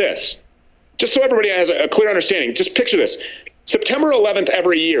about this. Just so everybody has a clear understanding, just picture this. September 11th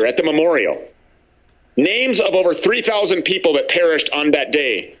every year at the memorial, names of over 3,000 people that perished on that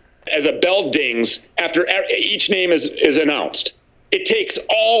day as a bell dings after each name is announced. It takes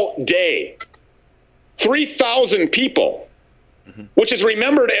all day. 3,000 people, which is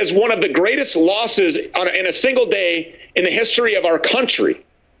remembered as one of the greatest losses in a single day in the history of our country.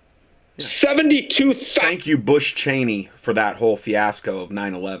 72,000. Thank you, Bush Cheney, for that whole fiasco of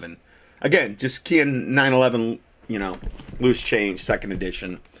 9/11. Again, just key in 9/11, loose change, second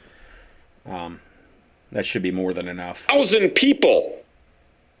edition. That should be more than enough. 1,000 people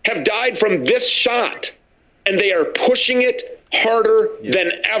have died from this shot, and they are pushing it harder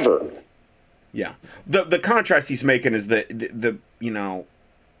than ever. Yeah. The contrast he's making is the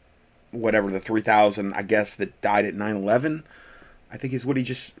whatever, the 3,000, I guess, that died at 9/11, I think is what he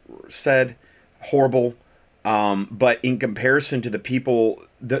just said. Horrible. But in comparison to the people,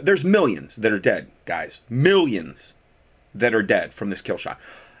 there's millions that are dead, guys. Millions that are dead from this kill shot.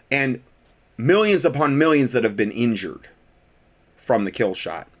 And millions upon millions that have been injured from the kill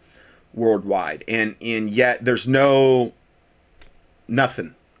shot worldwide. And yet there's nothing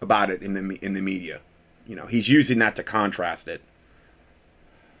about it in the media. He's using that to contrast it.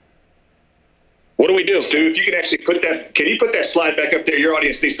 What do we do, Stu? If you can actually can you put that slide back up there? Your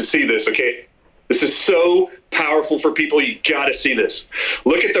audience needs to see this, okay? This is so powerful for people. You got to see this.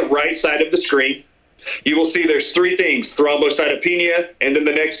 Look at the right side of the screen. You will see there's three things: thrombocytopenia, and then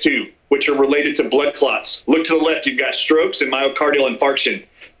the next two, which are related to blood clots. Look to the left. You've got strokes and myocardial infarction.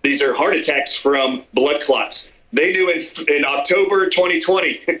 These are heart attacks from blood clots. They knew in October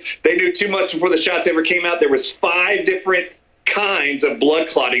 2020, they knew 2 months before the shots ever came out, there was 5 different kinds of blood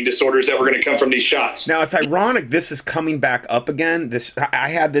clotting disorders that were going to come from these shots. Now, it's ironic this is coming back up again. I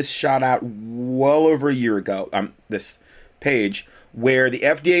had this shot out well over a year ago, this page, where the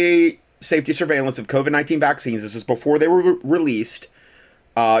FDA safety surveillance of COVID-19 vaccines, this is before they were released,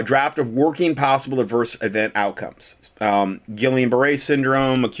 draft of working possible adverse event outcomes. Guillain-Barré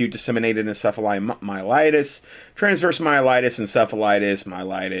syndrome, acute disseminated encephalomyelitis, transverse myelitis, encephalitis,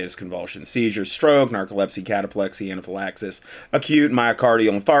 myelitis, convulsions, seizures, stroke, narcolepsy, cataplexy, anaphylaxis, acute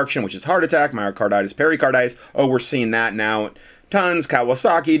myocardial infarction, which is heart attack, myocarditis, pericarditis. Oh, we're seeing that now. Tons,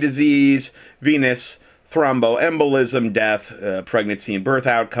 Kawasaki disease, venous thromboembolism, death, pregnancy and birth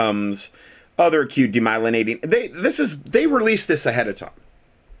outcomes, other acute demyelinating. They released this ahead of time.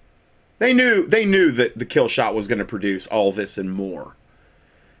 They knew that the kill shot was going to produce all this and more.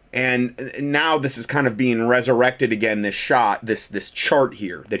 And now this is kind of being resurrected again, this shot, this chart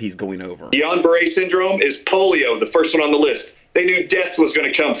here that he's going over. Guillain-Barré syndrome is polio, the first one on the list. They knew deaths was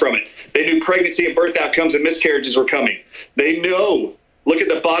going to come from it. They knew pregnancy and birth outcomes and miscarriages were coming. They know, look at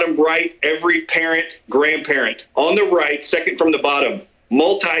the bottom right, every parent, grandparent. On the right, second from the bottom,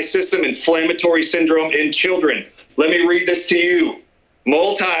 multi-system inflammatory syndrome in children. Let me read this to you.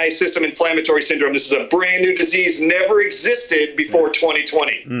 Multi-system inflammatory syndrome. This is a brand new disease, never existed before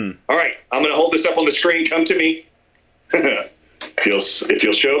 2020. All right, I'm going to hold this up on the screen. Come to me. If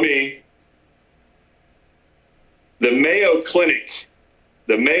you'll show me. The Mayo Clinic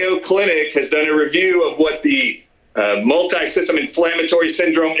has done a review of what the multi-system inflammatory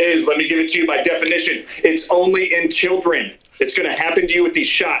syndrome is. Let me give it to you by definition. It's only in children. It's going to happen to you with these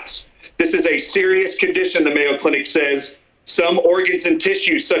shots. This is a serious condition, the Mayo Clinic says. Some organs and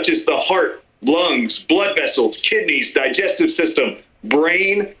tissues, such as the heart, lungs, blood vessels, kidneys, digestive system,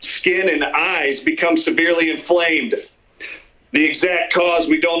 brain, skin, and eyes become severely inflamed. The exact cause,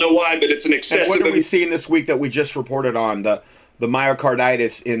 we don't know why, but it's an excessive... And what are we seeing this week that we just reported on? The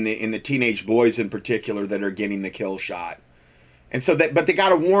myocarditis in the teenage boys in particular that are getting the kill shot. And so but they got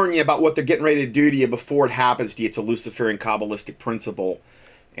to warn you about what they're getting ready to do to you before it happens to you. It's a Luciferian Kabbalistic principle.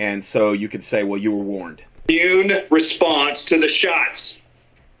 And so you could say, well, you were warned. Immune response to the shots.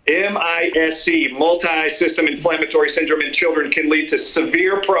 MISC, multi-system inflammatory syndrome in children, can lead to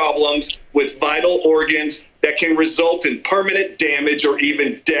severe problems with vital organs that can result in permanent damage or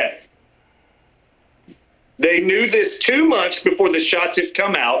even death. They knew this 2 months before the shots had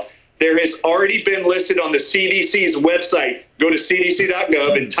come out. There has already been listed on the CDC's website. Go to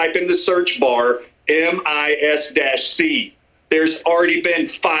cdc.gov and type in the search bar MIS-C. There's already been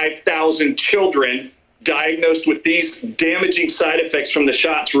 5,000 children diagnosed with these damaging side effects from the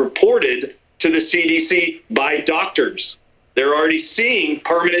shots reported to the CDC by doctors. They're already seeing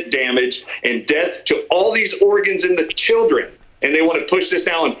permanent damage and death to all these organs in the children. And they want to push this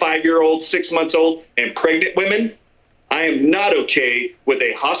now on 5-year-olds, 6-month-old, and pregnant women. I am not okay with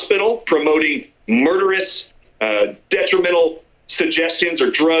a hospital promoting murderous, detrimental suggestions or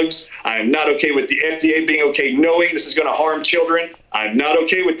drugs. I am not okay with the FDA being okay knowing this is going to harm children. I'm not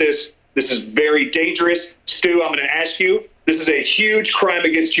okay with this. This is very dangerous. Stu, I'm going to ask you, this is a huge crime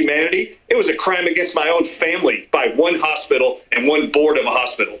against humanity. It was a crime against my own family by one hospital and one board of a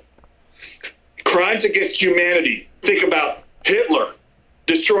hospital. Crimes against humanity. Think about Hitler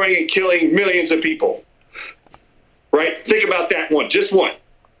destroying and killing millions of people. Right? Think about that one, just one.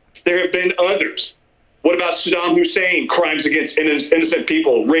 There have been others. What about Saddam Hussein, crimes against innocent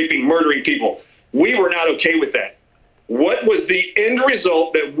people, raping, murdering people? We were not okay with that. What was the end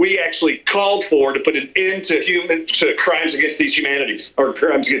result that we actually called for to put an end to crimes against these humanities, or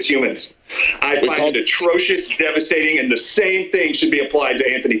crimes against humans? I find it atrocious, devastating, and the same thing should be applied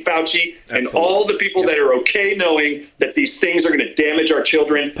to Anthony Fauci and all the people that are okay knowing that these things are going to damage our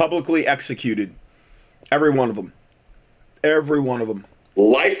children. It's publicly executed. Every one of them. Every one of them.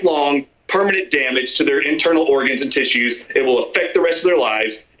 Lifelong, permanent damage to their internal organs and tissues. It will affect the rest of their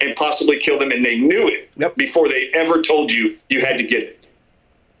lives and possibly kill them, and they knew it before they ever told you you had to get it.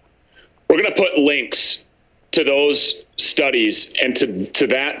 We're going to put links to those studies and to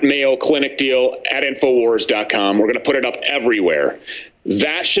that Mayo Clinic deal at Infowars.com. We're going to put it up everywhere.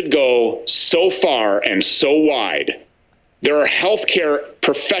 That should go so far and so wide. There are healthcare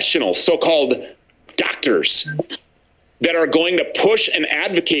professionals, so-called doctors, that are going to push and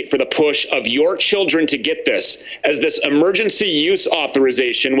advocate for the push of your children to get this as this emergency use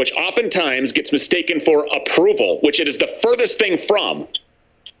authorization, which oftentimes gets mistaken for approval, which it is the furthest thing from,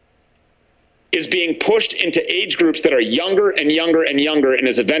 is being pushed into age groups that are younger and younger and younger, and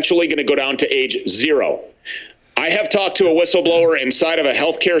is eventually going to go down to age 0. I have talked to a whistleblower inside of a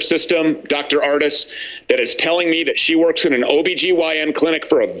healthcare system, Dr. Ardis, that is telling me that she works in an OBGYN clinic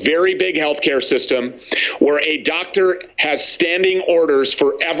for a very big healthcare system where a doctor has standing orders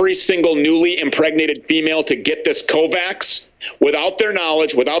for every single newly impregnated female to get this Covax without their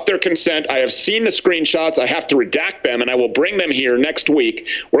knowledge, without their consent. I have seen the screenshots. I have to redact them, and I will bring them here next week.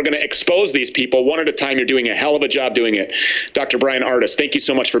 We're going to expose these people one at a time. You're doing a hell of a job doing it. Dr. Brian Ardis, thank you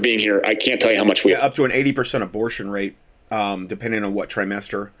so much for being here. I can't tell you how much we... Yeah, up to an 80% abortion rate, depending on what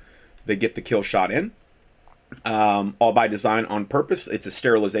trimester they get the kill shot in. All by design, on purpose. It's a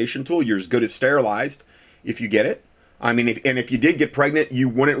sterilization tool. You're as good as sterilized if you get it. I mean, if you did get pregnant, you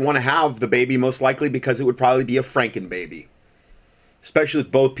wouldn't want to have the baby most likely because it would probably be a Franken baby. Especially if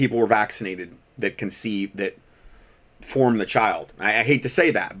both people were vaccinated that conceive, that form the child. I hate to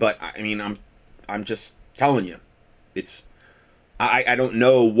say that, but I mean, I'm just telling you, it's, I don't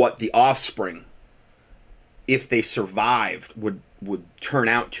know what the offspring, if they survived, would turn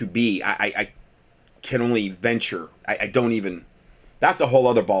out to be. I can only venture. I don't even, that's a whole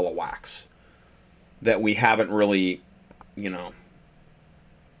other ball of wax that we haven't really, you know,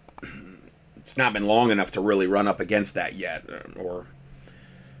 it's not been long enough to really run up against that yet, or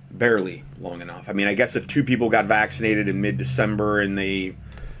barely long enough. I mean, I guess if 2 people got vaccinated in mid-December and they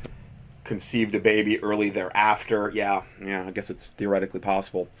conceived a baby early thereafter, yeah, I guess it's theoretically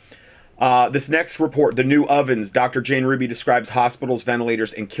possible. This next report, the new ovens, Dr. Jane Ruby describes hospitals,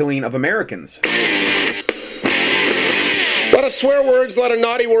 ventilators, and killing of Americans. A lot of swear words, a lot of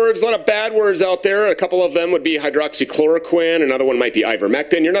naughty words, a lot of bad words out there. A couple of them would be hydroxychloroquine. Another one might be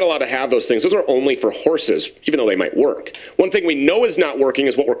ivermectin. You're not allowed to have those things. Those are only for horses, even though they might work. One thing we know is not working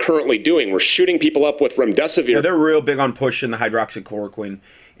is what we're currently doing. We're shooting people up with remdesivir. Yeah, they're real big on pushing the hydroxychloroquine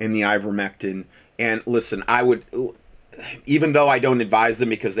and the ivermectin. And listen, I would, even though I don't advise them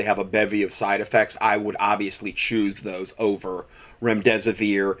because they have a bevy of side effects, I would obviously choose those over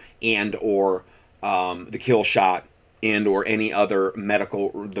remdesivir and or the kill shot and or any other medical,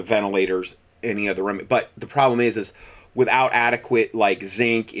 the ventilators, any other remedy. But the problem is without adequate like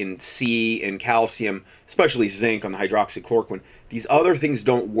zinc and C and calcium, especially zinc on the hydroxychloroquine, these other things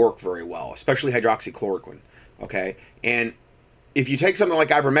don't work very well, especially hydroxychloroquine, okay? And if you take something like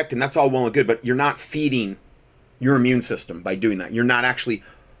ivermectin, that's all well and good, but you're not feeding your immune system by doing that. You're not actually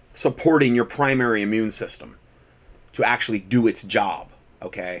supporting your primary immune system to actually do its job.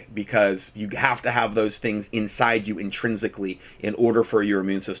 Okay, because you have to have those things inside you intrinsically in order for your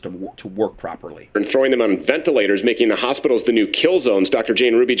immune system to work properly. And throwing them on ventilators, making the hospitals the new kill zones. Dr.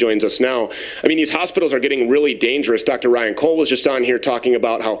 Jane Ruby joins us now. I mean, these hospitals are getting really dangerous. Dr. Ryan Cole was just on here talking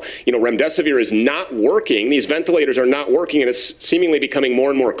about how, you know, remdesivir is not working. These ventilators are not working, and it's seemingly becoming more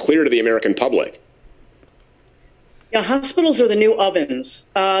and more clear to the American public. Yeah, hospitals are the new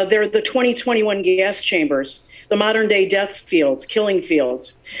ovens. They're the 2021 gas chambers, the modern day death fields, killing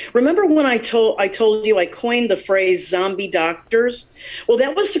fields. Remember when I told you I coined the phrase zombie doctors? Well,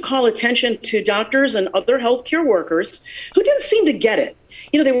 that was to call attention to doctors and other healthcare workers who didn't seem to get it.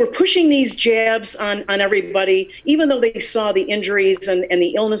 You know, they were pushing these jabs on everybody, even though they saw the injuries and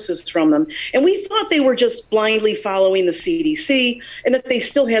the illnesses from them. And we thought they were just blindly following the CDC and that they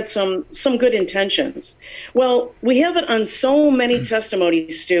still had some good intentions. Well, we have it on so many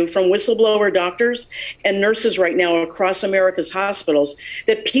testimonies, Stu, from whistleblower doctors and nurses right now across America's hospitals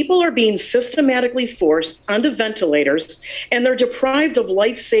that people are being systematically forced onto ventilators and they're deprived of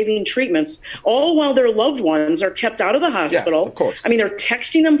life-saving treatments, all while their loved ones are kept out of the hospital. Yes, of course. I mean, they're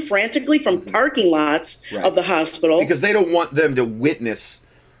texting them frantically from parking lots of the hospital. Because they don't want them to witness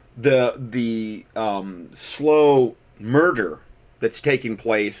the slow murder that's taking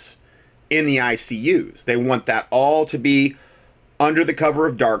place in the ICUs. They want that all to be under the cover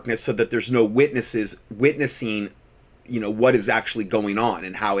of darkness so that there's no witnesses witnessing, what is actually going on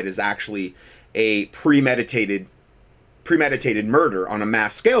and how it is actually a premeditated murder on a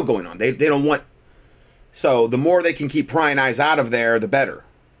mass scale going on. They don't want, so the more they can keep prying eyes out of there, the better.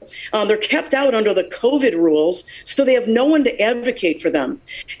 They're kept out under the COVID rules, so they have no one to advocate for them.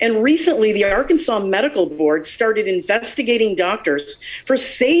 And recently, the Arkansas Medical Board started investigating doctors for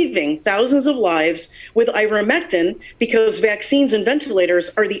saving thousands of lives with ivermectin because vaccines and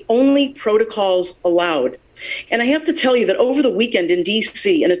ventilators are the only protocols allowed. And I have to tell you that over the weekend in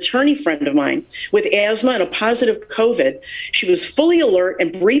D.C., an attorney friend of mine with asthma and a positive COVID, she was fully alert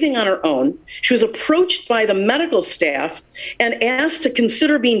and breathing on her own. She was approached by the medical staff and asked to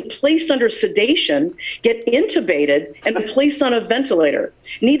consider being placed under sedation, get intubated, and placed on a ventilator.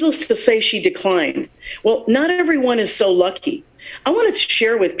 Needless to say, she declined. Well, not everyone is so lucky. I want to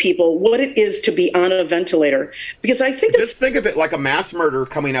share with people what it is to be on a ventilator, because I think just think of it like a mass murderer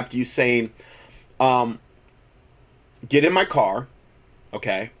coming up to you saying, get in my car,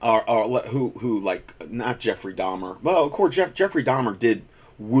 okay? Or who like, not Jeffrey Dahmer. Well, of course, Jeffrey Dahmer did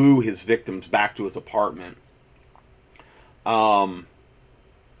woo his victims back to his apartment. Not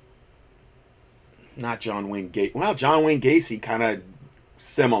John Wayne Gacy. Well, John Wayne Gacy, kind of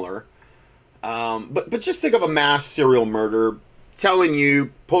similar. But just think of a mass serial murder telling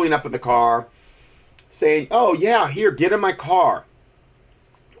you, pulling up in the car, saying, oh, yeah, here, get in my car.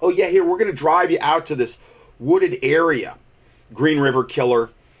 Oh, yeah, here, we're going to drive you out to this wooded area, Green River Killer,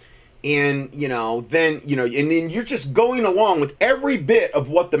 and then you're just going along with every bit of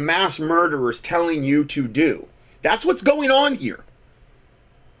what the mass murderer is telling you to do. That's what's going on here.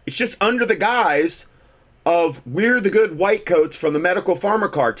 It's just under the guise of we're the good white coats from the medical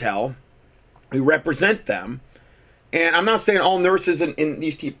pharma cartel. We represent them. And I'm not saying all nurses and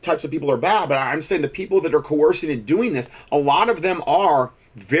these types of people are bad, but I'm saying the people that are coercing and doing this, a lot of them are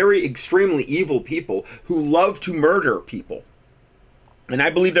very extremely evil people who love to murder people. And I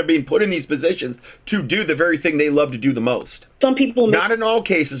believe they're being put in these positions to do the very thing they love to do the most. Some people, not in all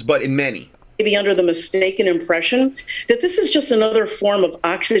cases, but in many, maybe under the mistaken impression that this is just another form of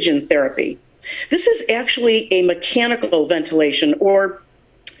oxygen therapy. This is actually a mechanical ventilation, or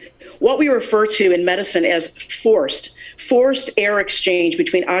what we refer to in medicine as forced air exchange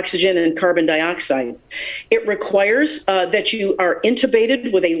between oxygen and carbon dioxide. It requires that you are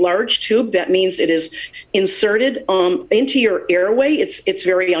intubated with a large tube. That means it is inserted into your airway. It's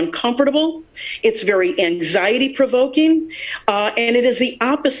very uncomfortable. It's very anxiety provoking. And it is the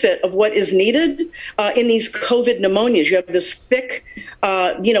opposite of what is needed in these COVID pneumonias. You have this thick,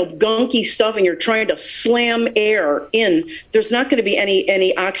 gunky stuff, and you're trying to slam air in. There's not going to be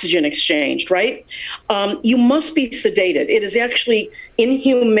any oxygen exchanged, right? You must be sedated. It is actually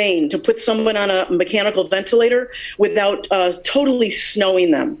inhumane to put someone on a mechanical ventilator without totally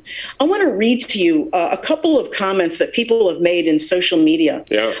snowing them. I want to read to you a couple of comments that people have made in social media.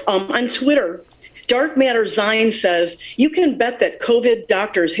 Yeah. On Twitter, Dark Matter Zine says, you can bet that COVID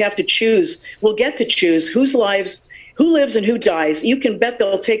doctors will get to choose who lives and who dies. You can bet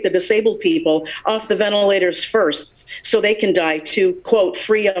they'll take the disabled people off the ventilators first so they can die to, quote,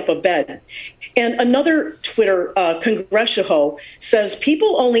 free up a bed. And another Twitter congressional says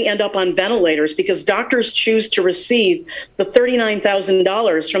people only end up on ventilators because doctors choose to receive the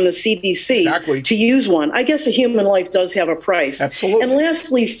 $39,000 from the CDC to use one. I guess a human life does have a price. Absolutely. And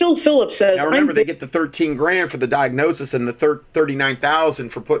lastly, Phil Phillips says, now remember, they get the $13,000 for the diagnosis and the $39,000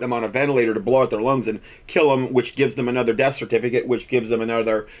 for putting them on a ventilator to blow out their lungs and kill them, which gives them another death certificate, which gives them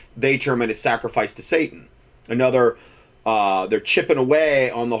another, they term it as sacrifice to Satan. Another, they're chipping away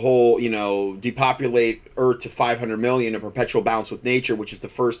on the whole, depopulate Earth to 500 million, a perpetual balance with nature, which is the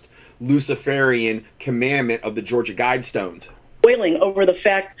first Luciferian commandment of the Georgia Guidestones. Boiling over the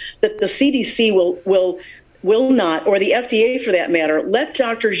fact that the CDC will not, or the FDA for that matter, let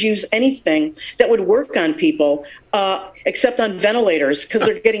doctors use anything that would work on people except on ventilators because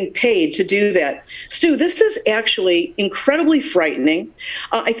they're getting paid to do that. Stu, this is actually incredibly frightening.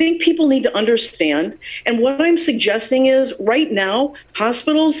 I think people need to understand. And what I'm suggesting is right now,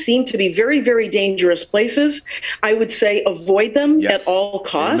 hospitals seem to be very, very dangerous places. I would say avoid them at all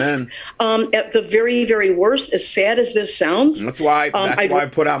costs. At the very, very worst, as sad as this sounds. And that's why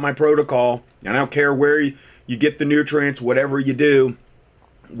I've put out my protocol. And I don't care where you get the nutrients, whatever you do.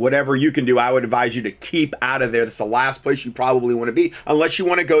 Whatever you can do, I would advise you to keep out of there. That's the last place you probably want to be, unless you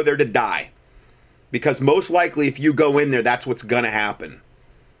want to go there to die. Because most likely, if you go in there, that's what's going to happen.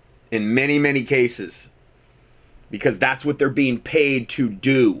 in many, many cases, because that's what they're being paid to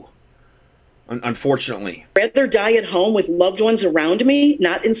do, unfortunately. I'd rather die at home with loved ones around me,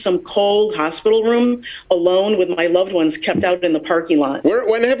 not in some cold hospital room alone with my loved ones kept out in the parking lot.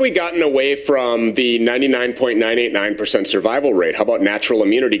 When have we gotten away from the 99.989% survival rate? How about natural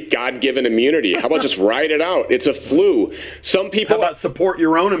immunity, God-given immunity? How about just ride it out? It's a flu. Some people... How about support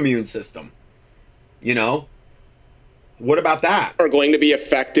your own immune system? You know? What about that? Are going to be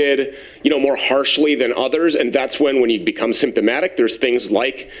affected, more harshly than others, and that's when you become symptomatic, there's things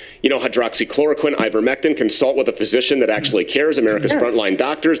like, hydroxychloroquine, ivermectin. Consult with a physician that actually cares. America's Frontline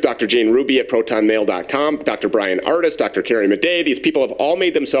Doctors, Dr. Jane Ruby at protonmail.com, Dr. Brian Ardis, Dr. Carrie Madej. These people have all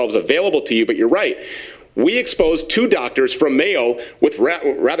made themselves available to you, but you're right. We exposed 2 doctors from Mayo with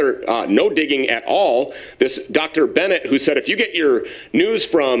rather no digging at all. This Dr. Bennett, who said, if you get your news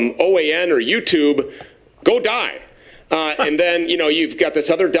from OAN or YouTube, go die. And then, you've got this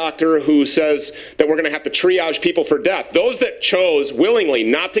other doctor who says that we're going to have to triage people for death. Those that chose willingly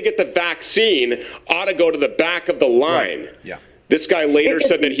not to get the vaccine ought to go to the back of the line. Right. Yeah. This guy later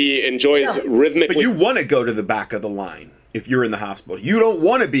said that he enjoys rhythmically. But you want to go to the back of the line if you're in the hospital. You don't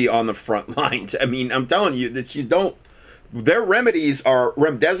want to be on the front line. I mean, I'm telling you that you don't. Their remedies are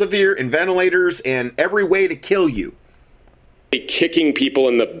remdesivir and ventilators and every way to kill you. Kicking people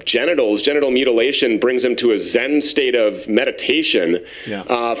in the genitals, genital mutilation brings him to a Zen state of meditation.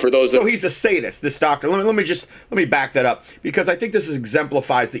 Yeah. For those. So he's a sadist, this doctor. Let me back that up, because I think this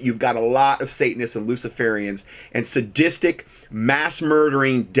exemplifies that you've got a lot of Satanists and Luciferians and sadistic, mass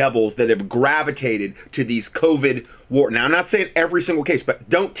murdering devils that have gravitated to these COVID war. Now, I'm not saying every single case, but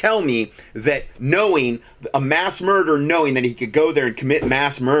don't tell me that knowing a mass murderer, knowing that he could go there and commit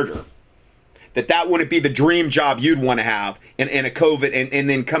mass murder, that wouldn't be the dream job you'd want to have in a COVID and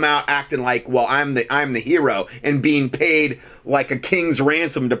then come out acting like, well, I'm the hero and being paid like a king's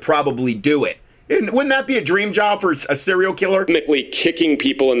ransom to probably do it. And wouldn't that be a dream job for a serial killer? Rhythmically kicking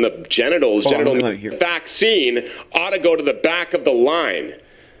people in the genitals, vaccine ought to go to the back of the line.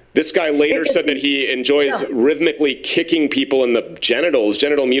 This guy later said that he enjoys rhythmically kicking people in the genitals,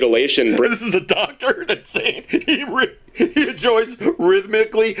 genital mutilation. This is a doctor that's saying he enjoys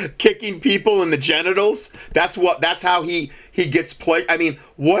rhythmically kicking people in the genitals. That's how he gets pleasure. I mean,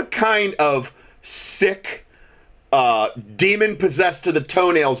 what kind of sick, demon possessed to the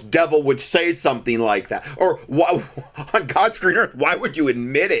toenails devil would say something like that? Or why, on God's green earth, why would you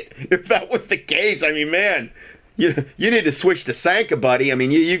admit it if that was the case? I mean, man. You need to switch to Sanka, buddy. I mean,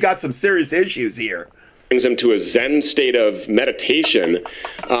 you got some serious issues here. Brings them to a Zen state of meditation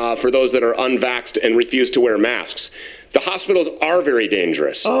for those that are unvaxxed and refuse to wear masks. The hospitals are very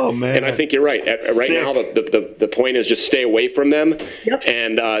dangerous. Oh, man. And I think you're right. Right now, the point is just stay away from them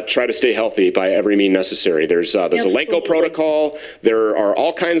and try to stay healthy by every means necessary. There's a Lenko protocol. There are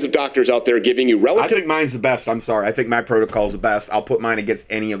all kinds of doctors out there giving you relative... I think mine's the best. I'm sorry. I think my protocol's the best. I'll put mine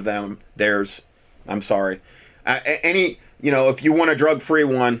against any of them. Theirs. I'm sorry. If you want a drug-free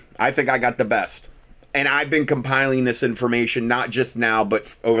one, I think I got the best. And I've been compiling this information not just now, but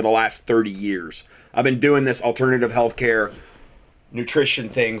over the last 30 years. I've been doing this alternative healthcare nutrition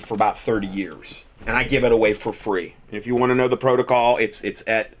thing for about 30 years. And I give it away for free. And if you want to know the protocol, it's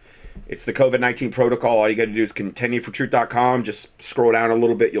the COVID-19 protocol. All you got to do is contendingfortruth.com. Just scroll down a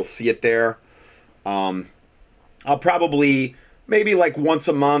little bit. You'll see it there. I'll probably, maybe like once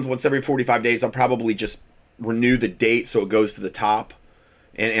a month, once every 45 days, I'll probably just renew the date so it goes to the top,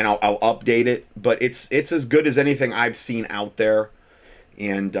 and I'll update it. But it's as good as anything I've seen out there.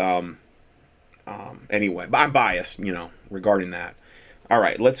 And anyway, but I'm biased, regarding that. All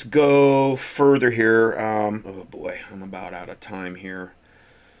right, let's go further here. Oh boy, I'm about out of time here.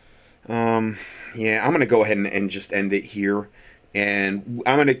 Yeah, I'm gonna go ahead and just end it here, and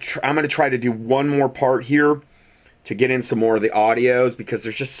I'm gonna try to do one more part here to get in some more of the audios, because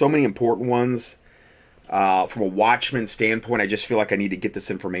there's just so many important ones. From a Watchman standpoint, I just feel like I need to get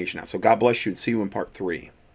this information out. So God bless you, and see you in part 3.